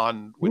going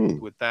on with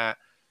mm. that.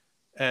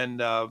 And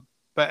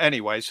but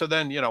anyway, so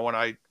then when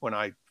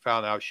I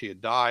found out she had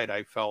died,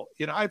 I felt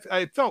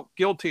I felt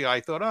guilty.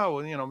 I thought, oh,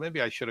 well,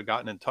 maybe I should have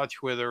gotten in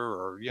touch with her,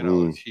 or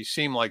Mm, she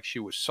seemed like she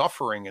was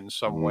suffering in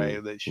some mm, way,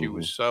 that she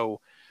was mm-hmm.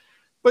 so.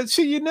 But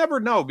see, you never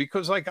know,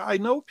 because like I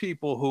know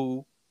people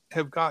who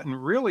have gotten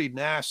really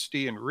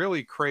nasty and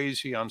really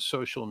crazy on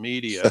social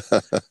media,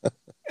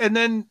 and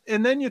then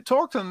you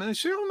talk to them and they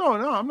say, "Oh, no,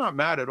 no, I'm not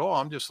mad at all.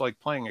 I'm just like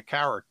playing a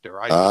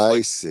character. I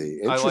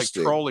see. I like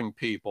Interesting. trolling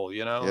people, So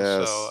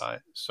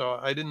Yes.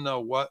 I didn't know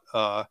what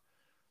to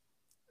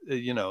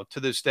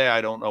this day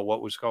I don't know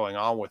what was going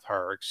on with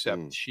her,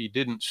 except Mm, she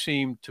didn't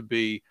seem to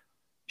be.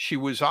 She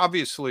was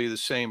obviously the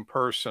same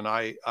person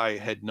I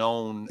had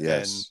known and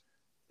yes.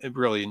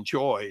 really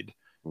enjoyed,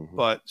 Hmm.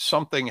 but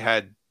something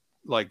had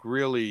like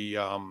really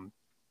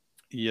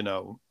you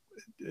know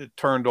it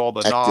turned all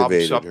the knobs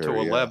Activated up her. to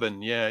Yeah.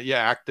 11. Yeah, yeah,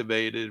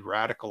 activated,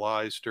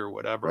 radicalized, or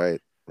whatever.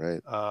 Right.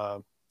 Right. uh,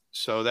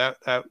 so that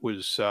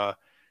was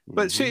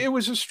but see, Hmm. it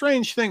was a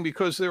strange thing,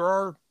 because there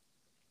are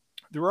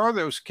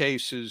those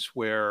cases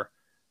where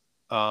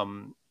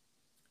um,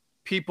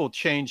 people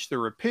change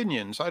their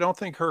opinions. I don't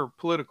think her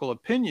political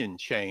opinion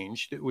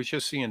changed. It was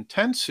just the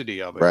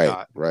intensity of it Right.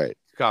 got Right.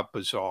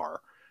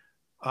 bizarre.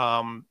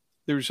 um,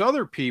 there's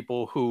other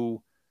people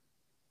who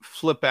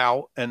flip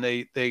out, and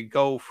they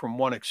go from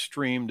one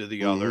extreme to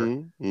the other.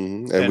 Hmm.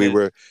 Hmm. And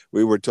And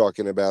we were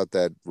talking about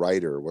that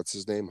writer. What's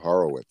his name?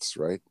 Horowitz,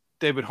 right?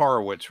 David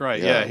Horowitz, right?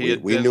 Yeah. Yeah, he We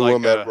had we been knew like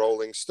him at a.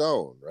 Rolling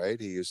Stone, right?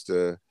 He used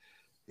to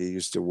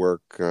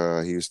work.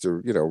 He used to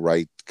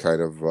write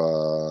kind of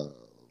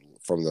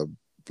from the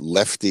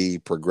lefty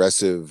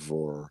progressive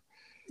or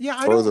Yeah,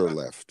 I don't. further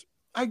left.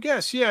 I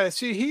guess, yeah.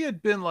 See, he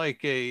had been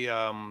like a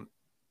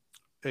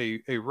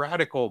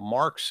radical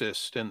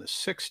Marxist in the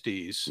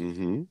 '60s,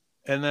 Hmm.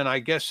 and then I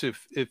guess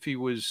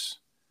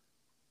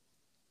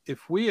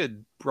if we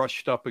had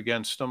brushed up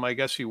against him, I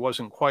guess he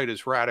wasn't quite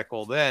as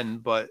radical then.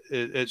 But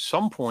at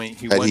some point,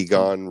 he Had he went to.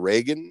 gone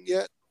Reagan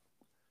yet?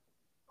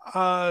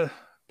 Uh, Because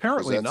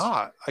apparently that's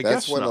not. I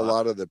that's guess when a not.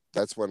 lot of the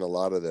that's when a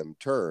lot of them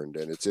turned,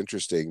 and it's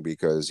interesting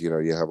because you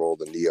have all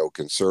the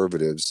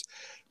neoconservatives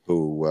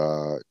who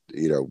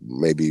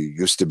maybe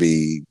used to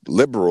be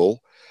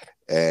liberal,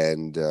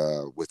 and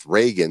with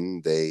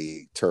Reagan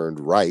they turned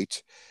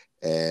right,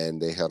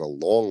 and they had a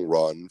long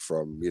run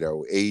from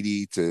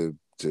 80 to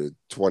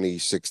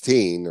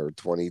 2016 or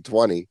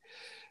 2020,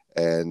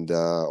 and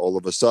all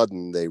of a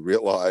sudden they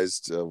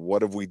realized,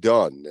 what have we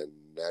done? And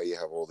now you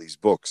have all these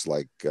books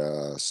like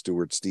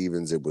Stuart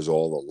Stevens, It Was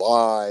All a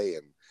Lie,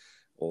 and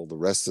all the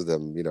rest of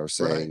them, Right.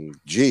 saying,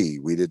 "Gee,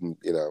 we didn't,"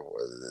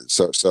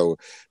 so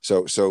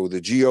the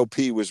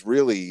GOP was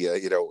really,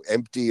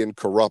 empty and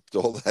corrupt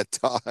all that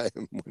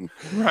time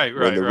Right.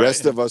 when Right. the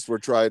rest Right. of us were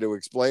trying to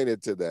explain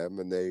it to them,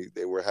 and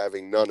they were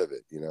having none of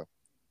it.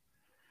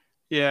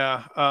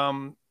 Yeah.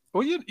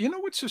 Well, you know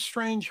what's a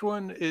strange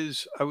one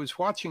is I was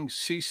watching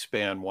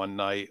C-SPAN one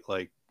night,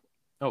 like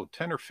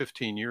 10 or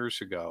 15 years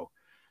ago,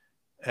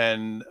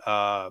 and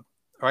or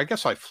I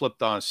guess I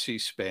flipped on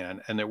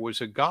C-SPAN, and there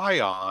was a guy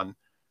on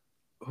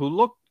who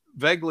looked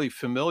vaguely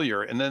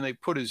familiar, and then they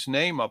put his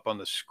name up on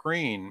the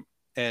screen,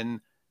 and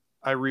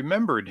I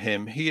remembered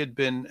him. He had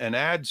been an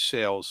ad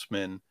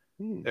salesman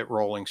Hmm. at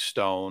Rolling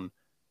Stone,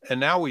 and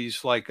now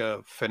he's like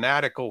a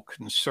fanatical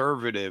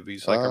conservative.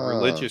 He's like a Ah.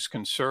 religious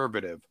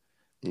conservative.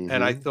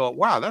 And I Mm-hmm. thought,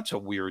 wow, that's a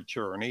weird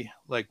journey.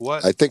 Like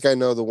what? I think I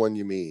know the one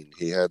you mean.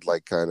 He had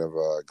like kind of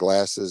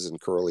glasses and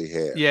curly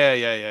hair. Yeah,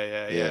 yeah, yeah,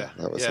 yeah, Yeah, yeah,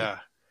 that was him. yeah,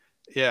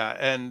 yeah.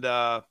 And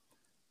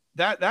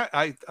that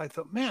I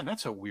thought, man,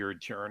 that's a weird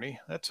journey.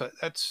 That's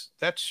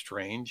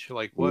strange.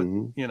 Like what?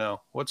 Hmm.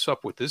 What's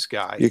up with this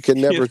guy? You can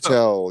you never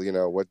know?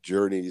 tell, what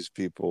journeys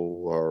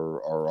people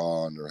are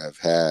on or have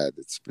had.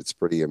 It's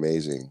pretty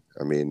amazing.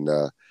 I mean,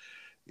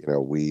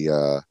 we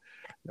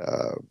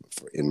uh,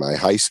 in my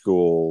high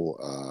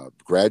school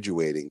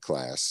graduating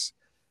class,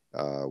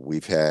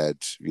 we've had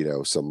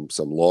some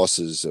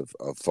losses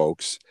of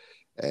folks,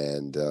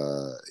 and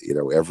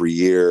every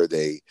year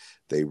they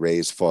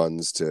raise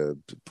funds to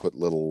put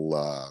little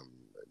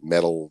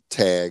metal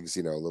tags,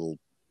 little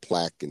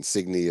plaque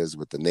insignias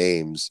with the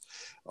names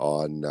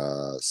on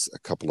a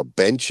couple of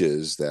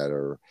benches that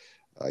are,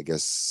 I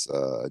guess,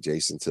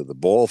 adjacent to the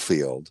ball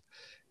field.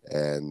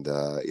 And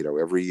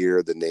every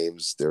year the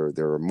names, there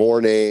are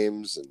more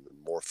names and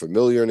more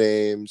familiar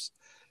names,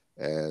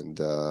 and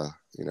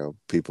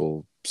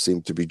people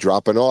seem to be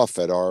dropping off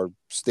at our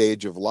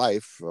stage of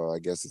life. I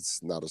guess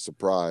it's not a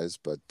surprise,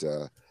 but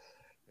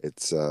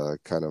it's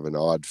kind of an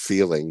odd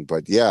feeling.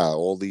 But yeah,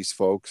 all these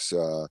folks,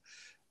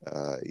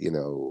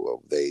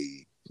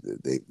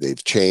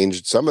 they've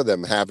changed. Some of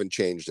them haven't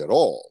changed at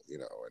all,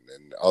 and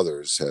then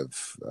others have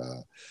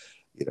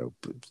you know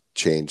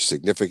changed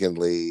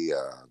significantly.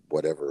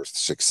 Whatever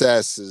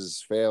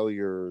successes,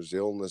 failures,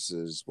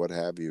 illnesses, what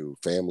have you,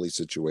 family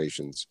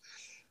situations,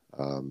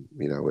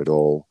 it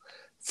all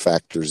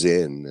factors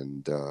in,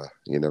 and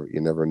you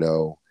never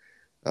know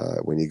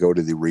When you go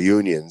to the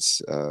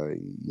reunions,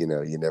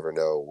 you never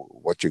know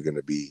what you're going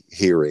to be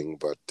hearing,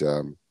 but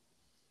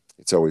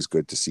it's always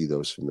good to see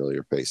those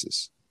familiar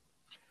faces.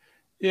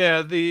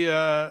 Yeah,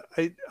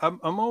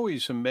 I'm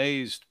always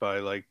amazed by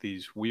like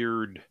these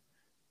weird,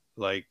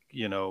 like,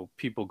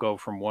 people go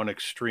from one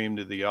extreme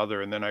to the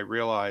other, and then I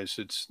realize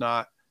it's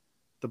not,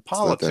 the It's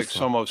not that politics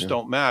far. almost Yeah.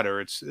 don't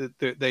matter.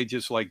 They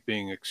just like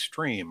being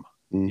extreme.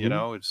 Hmm.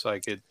 It's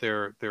like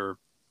they're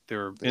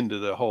into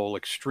the whole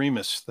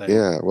extremist thing.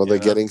 Yeah. Well, they're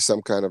getting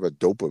some kind of a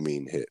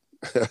dopamine hit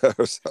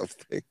or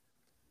something.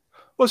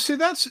 Well, see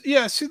that's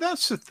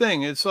the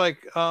thing. It's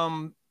like,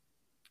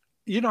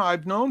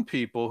 I've known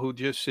people who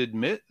just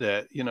admit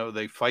that,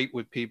 they fight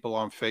with people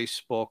on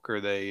Facebook,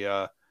 or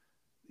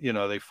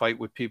they fight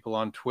with people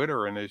on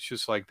Twitter, and it's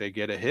just like they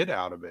get a hit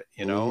out of it.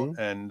 Hmm.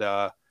 And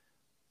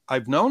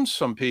I've known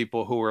some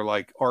people who are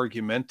like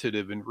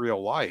argumentative in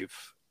real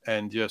life,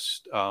 and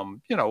just,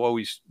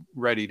 always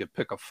ready to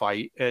pick a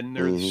fight. And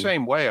they're the Hmm.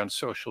 same way on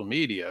social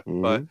media.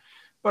 But, Hmm.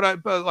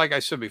 but like I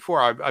said before,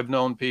 I've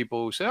known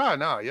people who say, oh,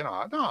 no,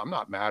 no, I'm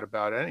not mad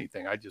about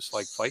anything. I just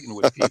like fighting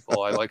with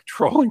people. I like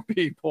trolling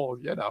people,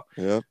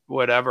 Yeah.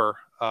 whatever.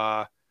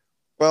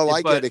 Well,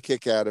 I get But a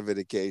kick out of it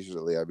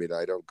occasionally. I mean,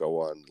 I don't go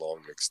on long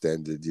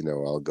extended,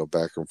 I'll go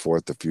back and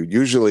forth a few.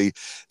 Usually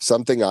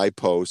something I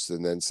post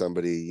and then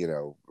somebody,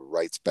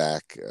 writes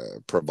back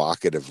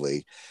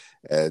provocatively.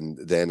 And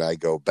then I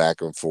go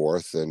back and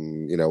forth.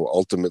 And,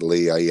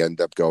 ultimately I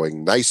end up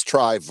going, nice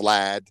try,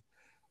 Vlad.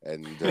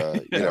 And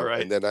yeah,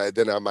 right. and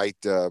then I might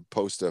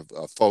post a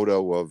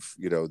photo of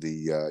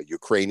the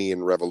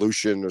Ukrainian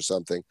Revolution or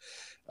something,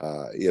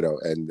 and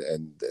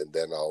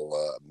then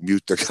I'll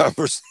mute the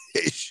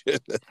conversation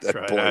at that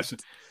Right.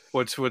 point.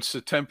 What's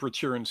the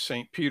temperature in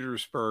St.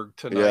 Petersburg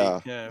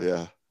tonight? Yeah, Yeah.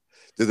 yeah.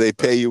 Do they But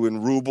pay you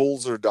in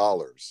rubles or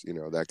dollars?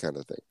 That kind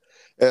of thing.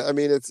 I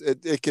mean,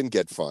 it can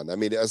get fun. I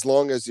mean, as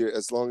long as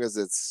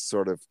it's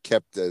sort of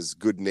kept as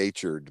good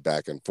natured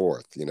back and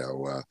forth.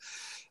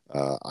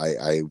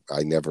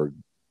 I never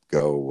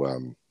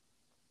go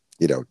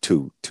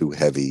too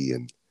heavy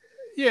and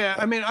yeah,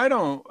 I mean, I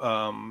don't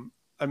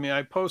I mean,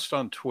 I post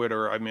on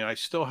Twitter. I mean, I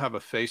still have a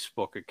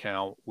Facebook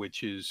account,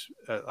 which is,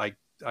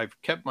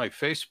 I've kept my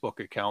Facebook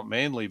account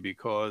mainly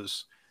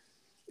because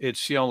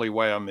it's the only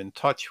way I'm in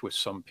touch with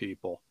some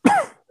people.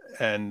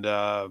 And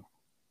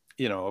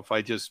if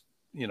I just,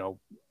 you know,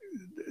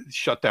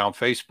 shut down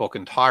Facebook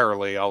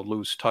entirely, I'll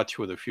lose touch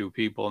with a few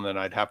people, and then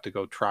I'd have to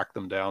go track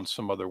them down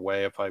some other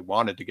way if I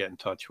wanted to get in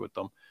touch with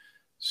them.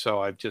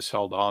 So I've just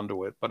held on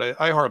to it, but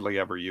I hardly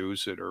ever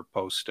use it or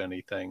post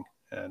anything.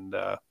 And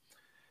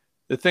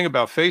the thing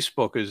about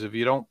Facebook is, if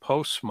you don't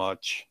post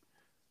much,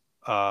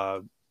 uh,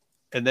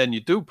 and then you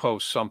do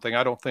post something,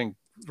 I don't think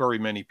very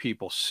many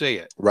people see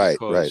it, right.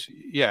 because,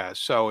 yeah,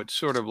 so it's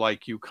sort of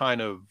like you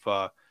kind of,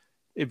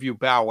 if you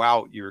bow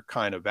out, you're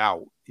kind of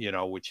out,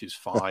 which is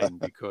fine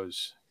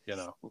because,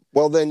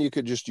 Well, then you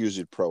could just use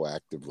it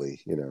proactively.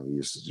 You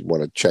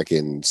want to check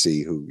in and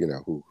see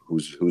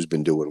who's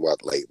been doing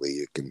what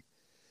lately.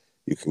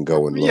 You can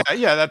go and yeah, look.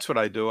 yeah, that's what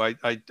I do.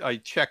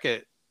 I check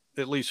it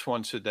at least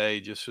once a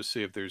day just to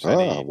see if there's Ah,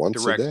 any once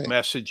a direct day.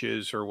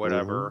 messages or Hmm.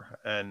 whatever.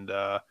 And,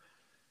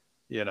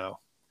 you know,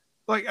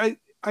 like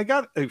I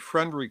got a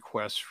friend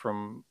request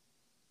from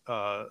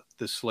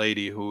this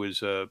lady who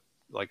is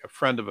like a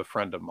friend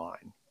of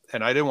mine,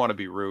 and I didn't want to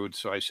be rude,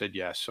 so I said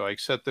yes. So I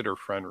accepted her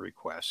friend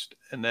request,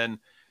 and then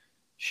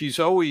she's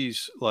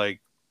always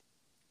like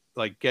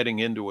getting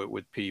into it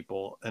with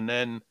people, and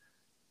then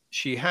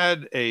she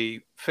had a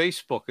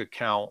Facebook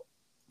account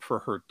for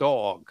her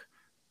dog.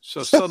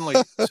 So suddenly,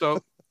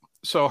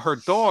 so her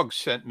dog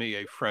sent me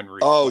a friend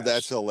Oh, that's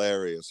request.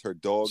 hilarious. Her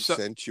dog So,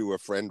 sent you a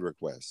friend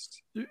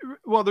request.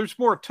 well, there's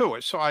more to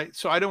it. So I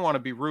didn't want to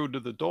be rude to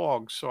the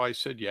dog, so I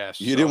said yes.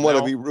 You So didn't want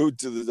to now, be rude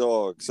to the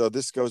dog. So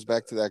this goes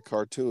back to that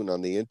cartoon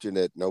on the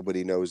internet.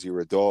 Nobody knows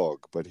you're a dog,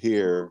 but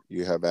here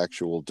you have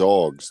actual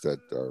dogs that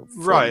are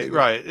right, friendly.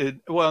 right.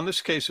 Well, in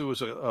this case, it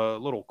was a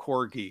little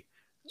corgi.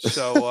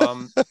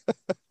 So,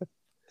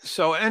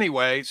 so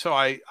anyway, so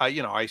I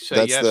say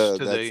That's yes the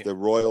to that's the, the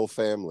royal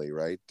family,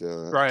 right?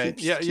 right.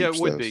 Keeps Yeah, yeah, it keeps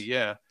would be. those.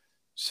 Yeah.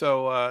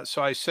 So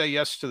I say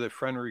yes to the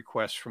friend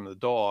request from the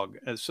dog,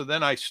 and so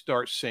then I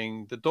start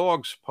seeing the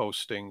dog's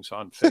postings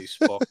on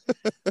Facebook,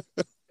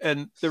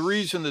 and the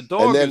reason the And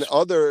dog then is,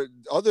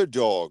 other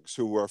dogs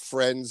who were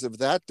friends of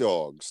that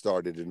dog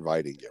started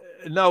inviting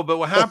you. no, but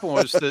what happened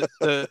was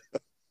that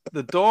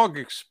the dog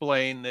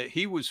explained that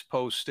he was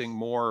posting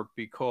more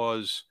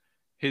because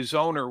his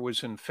owner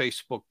was in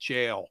Facebook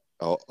jail.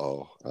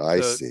 Oh, I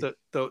see.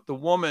 The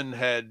woman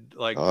had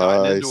like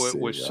gotten I into it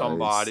with see. I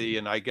somebody, see.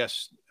 and I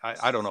guess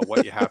I don't know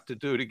what you have to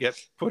do to get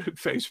put in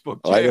Facebook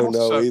I don't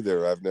jail. know So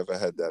either. I've never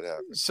had that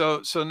happen.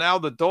 so now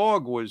the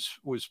dog was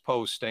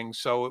posting.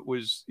 So it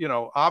was,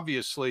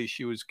 obviously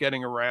she was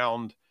getting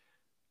around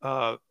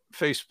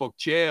Facebook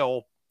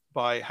jail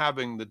by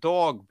having the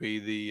dog be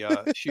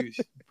the, she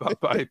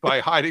by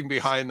hiding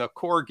behind the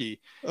corgi.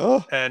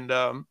 Oh, And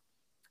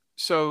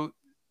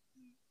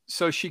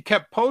so she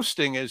kept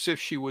posting as if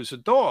she was a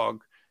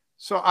dog.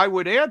 So I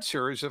would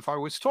answer as if I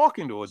was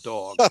talking to a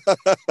dog.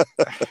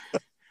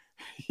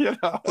 you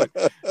know.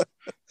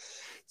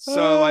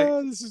 So like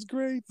Ah, this is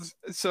great.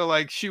 so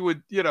like she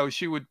would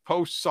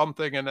post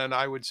something and then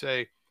I would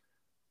say,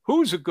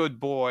 "Who's a good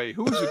boy?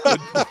 Who's a good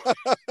boy?"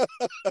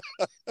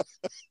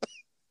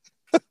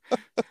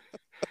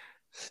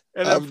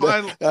 And then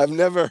finally I've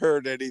never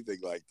heard anything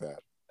like that.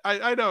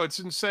 I know it's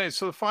insane.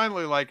 So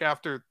finally, like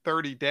after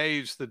 30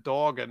 days, the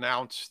dog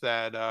announced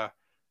that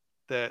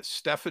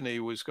Stephanie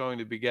was going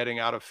to be getting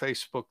out of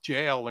Facebook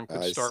jail and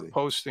could I start see.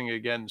 posting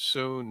again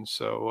soon.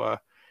 So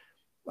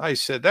I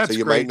said, So "That's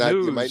great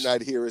you might news."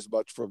 not hear as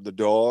much from the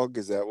dog.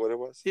 Is that what it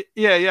was?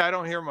 Yeah, yeah. I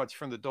don't hear much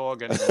from the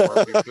dog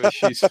anymore because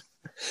she's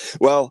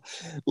Well,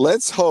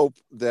 let's hope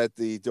that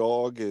the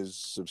dog is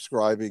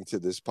subscribing to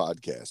this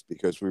podcast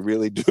because we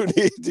really do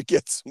need to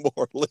get some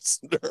more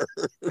listeners.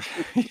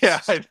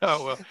 yeah, I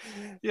know. Well,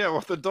 yeah,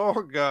 well, the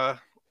dog. But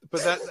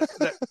that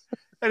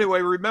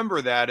anyway.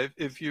 Remember that I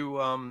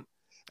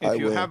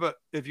will.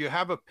 if you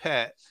have a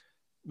pet,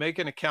 make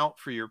an account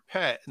for your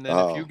pet, and then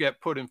if you Oh,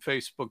 get put in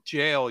Facebook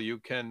jail, you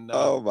can.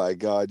 oh my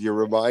God. You're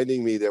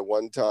reminding me that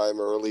one time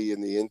early in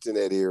the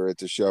internet era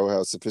to show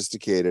how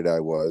sophisticated I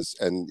was.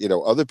 And,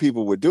 other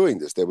people were doing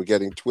this. They were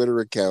getting Twitter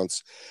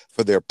accounts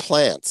for their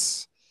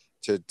plants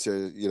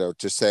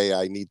to say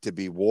I need to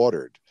be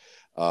watered.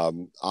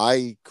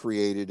 I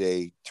created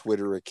a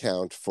Twitter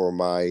account for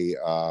my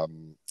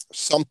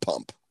sump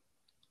pump.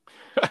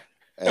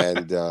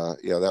 And,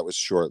 that was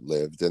short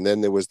lived. And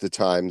then there was the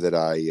time that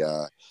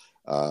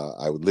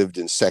I lived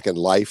in Second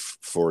Life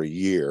for a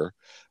year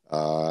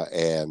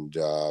and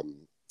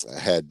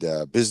had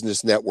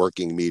business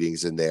networking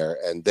meetings in there,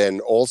 and then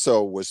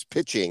also was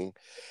pitching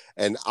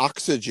an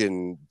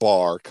oxygen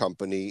bar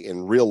company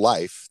in real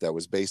life that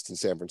was based in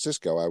San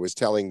Francisco. I was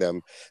telling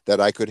them that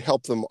I could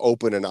help them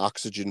open an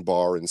oxygen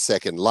bar in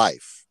Second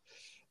Life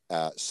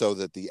so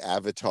that the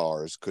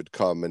avatars could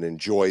come and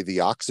enjoy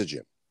the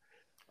oxygen.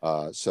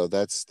 So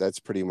that's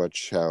pretty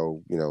much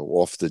how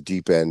off the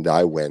deep end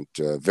I went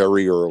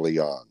very early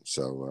on.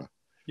 So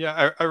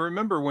Yeah, I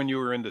remember when you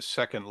were into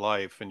Second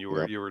Life and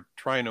yeah, you were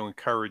trying to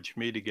encourage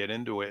me to get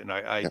into it, and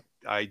yeah,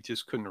 I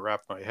just couldn't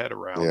wrap my head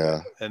around it.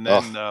 yeah. And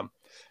Oh, then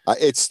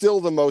it's still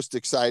the most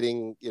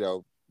exciting,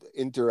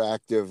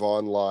 interactive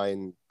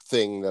online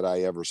thing that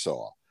I ever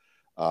saw.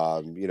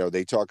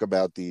 They talk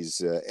about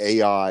these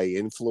AI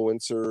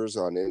influencers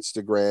on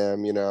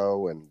Instagram,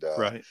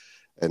 right.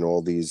 and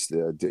all these,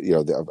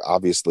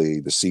 obviously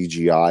the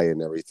CGI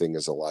and everything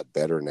is a lot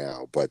better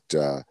now. But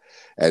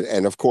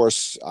and of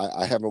course,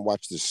 I haven't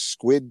watched the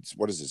Squid.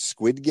 What is it?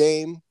 Squid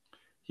Game.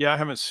 Yeah, I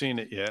haven't seen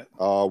it yet.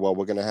 Oh, well,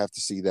 we're going to have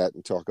to see that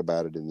and talk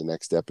about it in the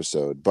next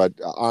episode. But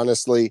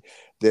honestly,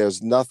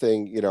 there's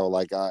nothing,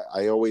 like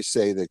I always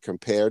say that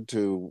compared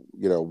to,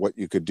 what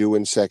you could do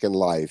in Second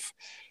Life,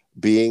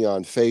 being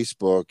on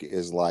Facebook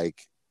is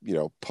like,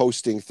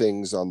 posting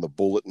things on the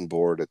bulletin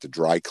board at the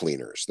dry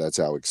cleaners. That's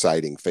how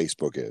exciting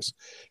Facebook is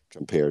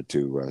compared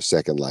to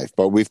Second Life.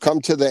 But we've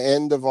come to the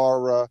end of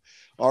our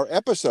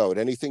episode.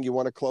 Anything you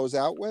want to close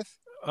out with?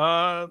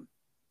 Uh,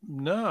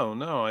 no,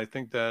 no, I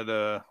think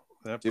that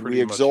that Did we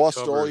pretty much exhaust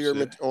covers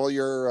it. all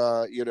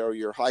your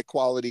your high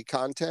quality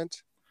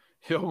content?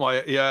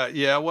 Yeah,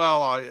 yeah.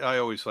 Well, I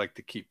always like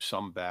to keep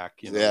some back.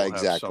 Yeah, We'll have some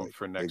exactly,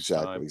 for next time.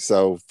 exactly.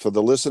 So for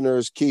the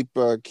listeners, keep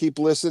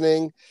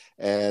listening,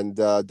 and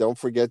don't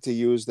forget to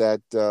use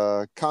that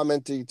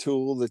commenting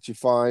tool that you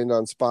find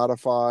on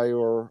Spotify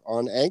or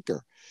on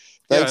Anchor.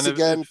 Yeah, Thanks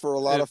again for a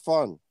lot of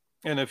fun.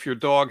 and if your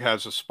dog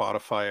has a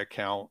Spotify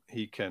account,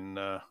 he can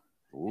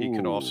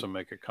Ooh, also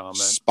make a comment.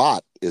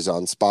 Spot is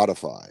on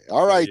Spotify.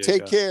 All There right, you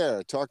take go.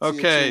 care. Talk to you in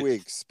two Okay,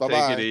 weeks. Bye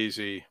take it bye.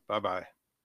 easy. Bye bye.